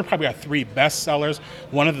are probably our 3 best sellers.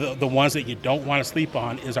 One of the ones that you don't want to sleep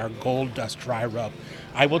on is our Gold Dust Dry Rub.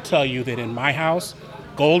 I will tell you that in my house,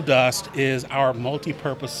 Gold Dust is our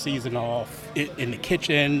multi-purpose seasonal in the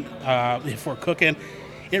kitchen. If we're cooking,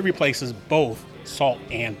 it replaces both salt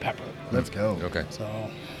and pepper. Let's go. Okay. So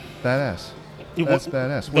badass. That's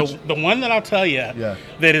badass. The one that I'll tell you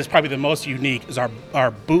that is probably the most unique is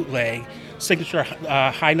our bootleg. Signature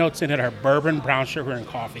high notes in it are bourbon, brown sugar, and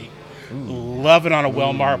coffee. Love it on a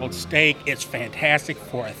well-marbled steak. It's fantastic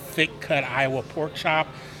for a thick-cut Iowa pork chop.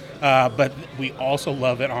 But we also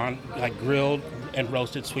love it on like grilled and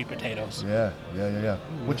roasted sweet potatoes. Yeah.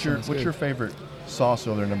 What's your favorite sauce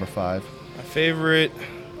over there, number 5? My favorite,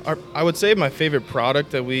 I would say my favorite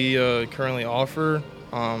product that we currently offer.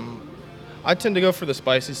 I tend to go for the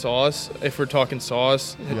spicy sauce. If we're talking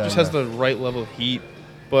sauce, it just has the right level of heat.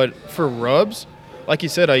 But for rubs, like you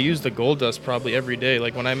said, I use the Gold Dust probably every day.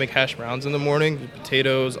 Like when I make hash browns in the morning,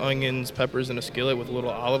 potatoes, onions, peppers in a skillet with a little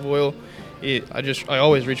olive oil. I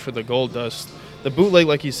always reach for the Gold Dust. The bootleg,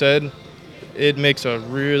 like you said, it makes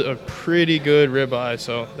a pretty good ribeye.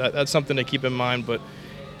 So that's something to keep in mind. But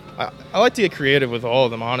I like to get creative with all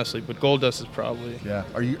of them, honestly. But Gold Dust is probably. Yeah.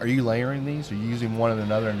 Are you layering these? Are you using one and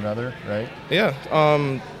another, right?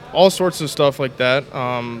 Yeah. All sorts of stuff like that.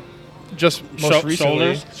 Just most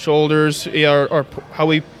recently, shoulders. Yeah, how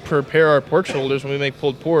we prepare our pork shoulders when we make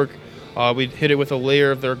pulled pork, we hit it with a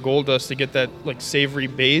layer of their Gold Dust to get that like savory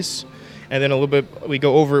base, and then a little bit we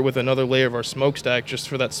go over it with another layer of our smokestack just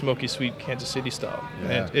for that smoky sweet Kansas City style.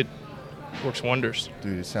 Yeah. And it works wonders.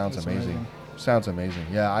 Dude, it sounds amazing. Sounds amazing.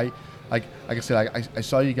 Yeah, like I said, I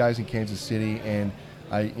saw you guys in Kansas City, and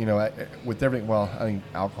with everything, well, I think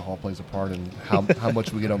alcohol plays a part in how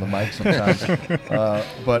much we get on the mic sometimes.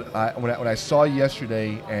 But when I saw you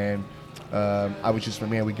yesterday, and I was just,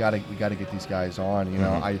 man, we gotta get these guys on.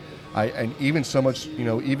 And even so much,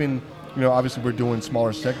 obviously we're doing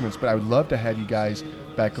smaller segments, but I would love to have you guys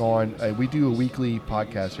back on. We do a weekly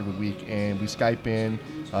podcast every week, and we Skype in.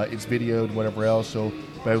 It's videoed, whatever else. So.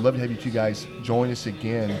 But I'd love to have you two guys join us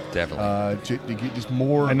again. Definitely. To get just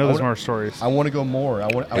more. I know there's more stories. I want to go more.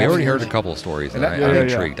 I already heard a couple of stories, and I'm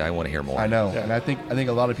intrigued. I want to hear more. I know, and I think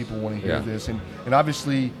a lot of people want to hear this, and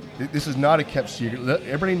obviously this is not a kept secret.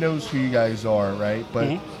 Everybody knows who you guys are, right?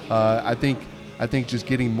 But I think just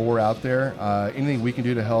getting more out there, anything we can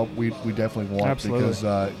do to help, we definitely want. Absolutely.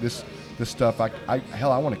 Because this stuff, I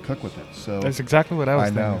want to cook with it. So that's exactly what I was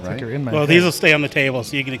thinking. Know, it's right? like you're in my well, head. these will stay on the table,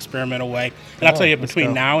 so you can experiment away. And I'll tell you,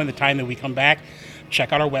 between now and the time that we come back,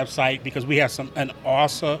 check out our website because we have an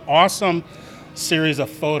awesome series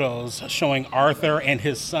of photos showing Arthur and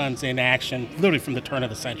his sons in action, literally from the turn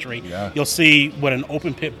of the century. Yeah. You'll see what an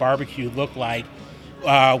open pit barbecue looked like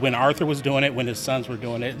when Arthur was doing it, when his sons were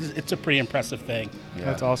doing it. It's a pretty impressive thing. Yeah.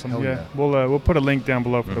 That's awesome. Yeah. We'll put a link down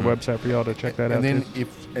below for the website for y'all to check that out. And then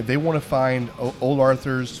if they want to find Old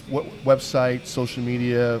Arthur's website, social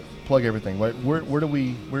media, plug everything. Where are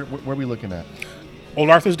we looking at?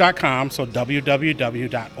 oldarthurs.com, so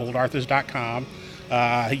www.oldarthurs.com.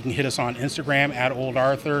 You can hit us on Instagram at Old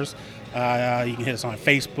Arthurs. You can hit us on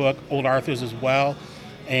Facebook, Old Arthurs as well.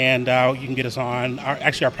 And you can get us on, our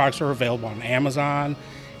products are available on Amazon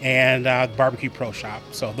and Barbecue Pro Shop.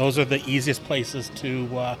 So those are the easiest places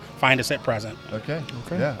to find us at present. Okay.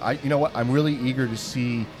 Yeah. You know what? I'm really eager to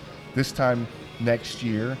see this time next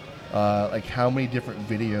year, like how many different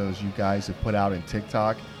videos you guys have put out in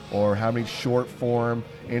TikTok or how many short form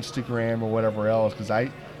Instagram or whatever else. Because I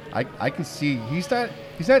can see he's not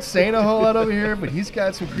saying a whole lot over here, but he's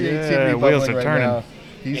got some creativity wheels are right turning. now.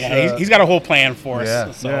 He's got a whole plan for us.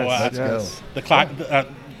 Yeah. So let's go. The clock,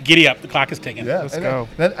 giddy up. The clock is ticking. Yeah, let's go.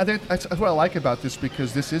 I think that's what I like about this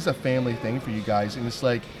because this is a family thing for you guys, and it's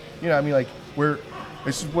like,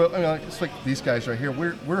 it's like these guys right here.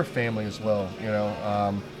 We're a family as well.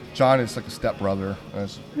 John is like a stepbrother.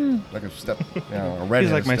 Like a step, a redhead.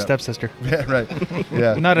 He's like my stepsister. Yeah, right.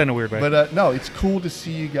 Yeah, not in a weird way. But no, it's cool to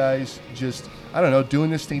see you guys just, I don't know,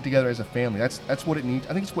 doing this thing together as a family. That's what it needs.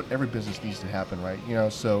 I think it's what every business needs to happen, right?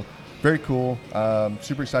 So very cool.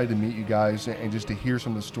 Super excited to meet you guys and just to hear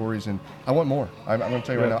some of the stories. And I want more. I'm going to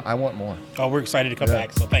tell you right now, I want more. Oh, we're excited to come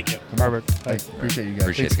back. So thank you. Perfect. Hey, appreciate you guys.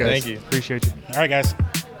 Appreciate it, guys. Thank you. Appreciate you. All right, guys.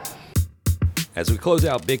 As we close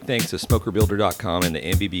out, big thanks to SmokerBuilder.com and the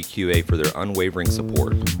NBBQA for their unwavering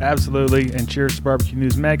support. Absolutely, and cheers to Barbecue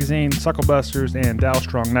News Magazine, Sucklebusters, and Dow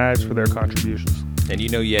Strong Knives for their contributions. And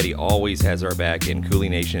Yeti always has our back, and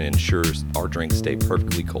Cooling Nation ensures our drinks stay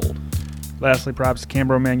perfectly cold. Lastly, props to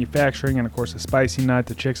Cambro Manufacturing, and of course the Spicy Nut,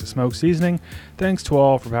 the Chicks of Smoke Seasoning. Thanks to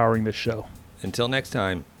all for powering this show. Until next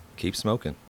time, keep smoking.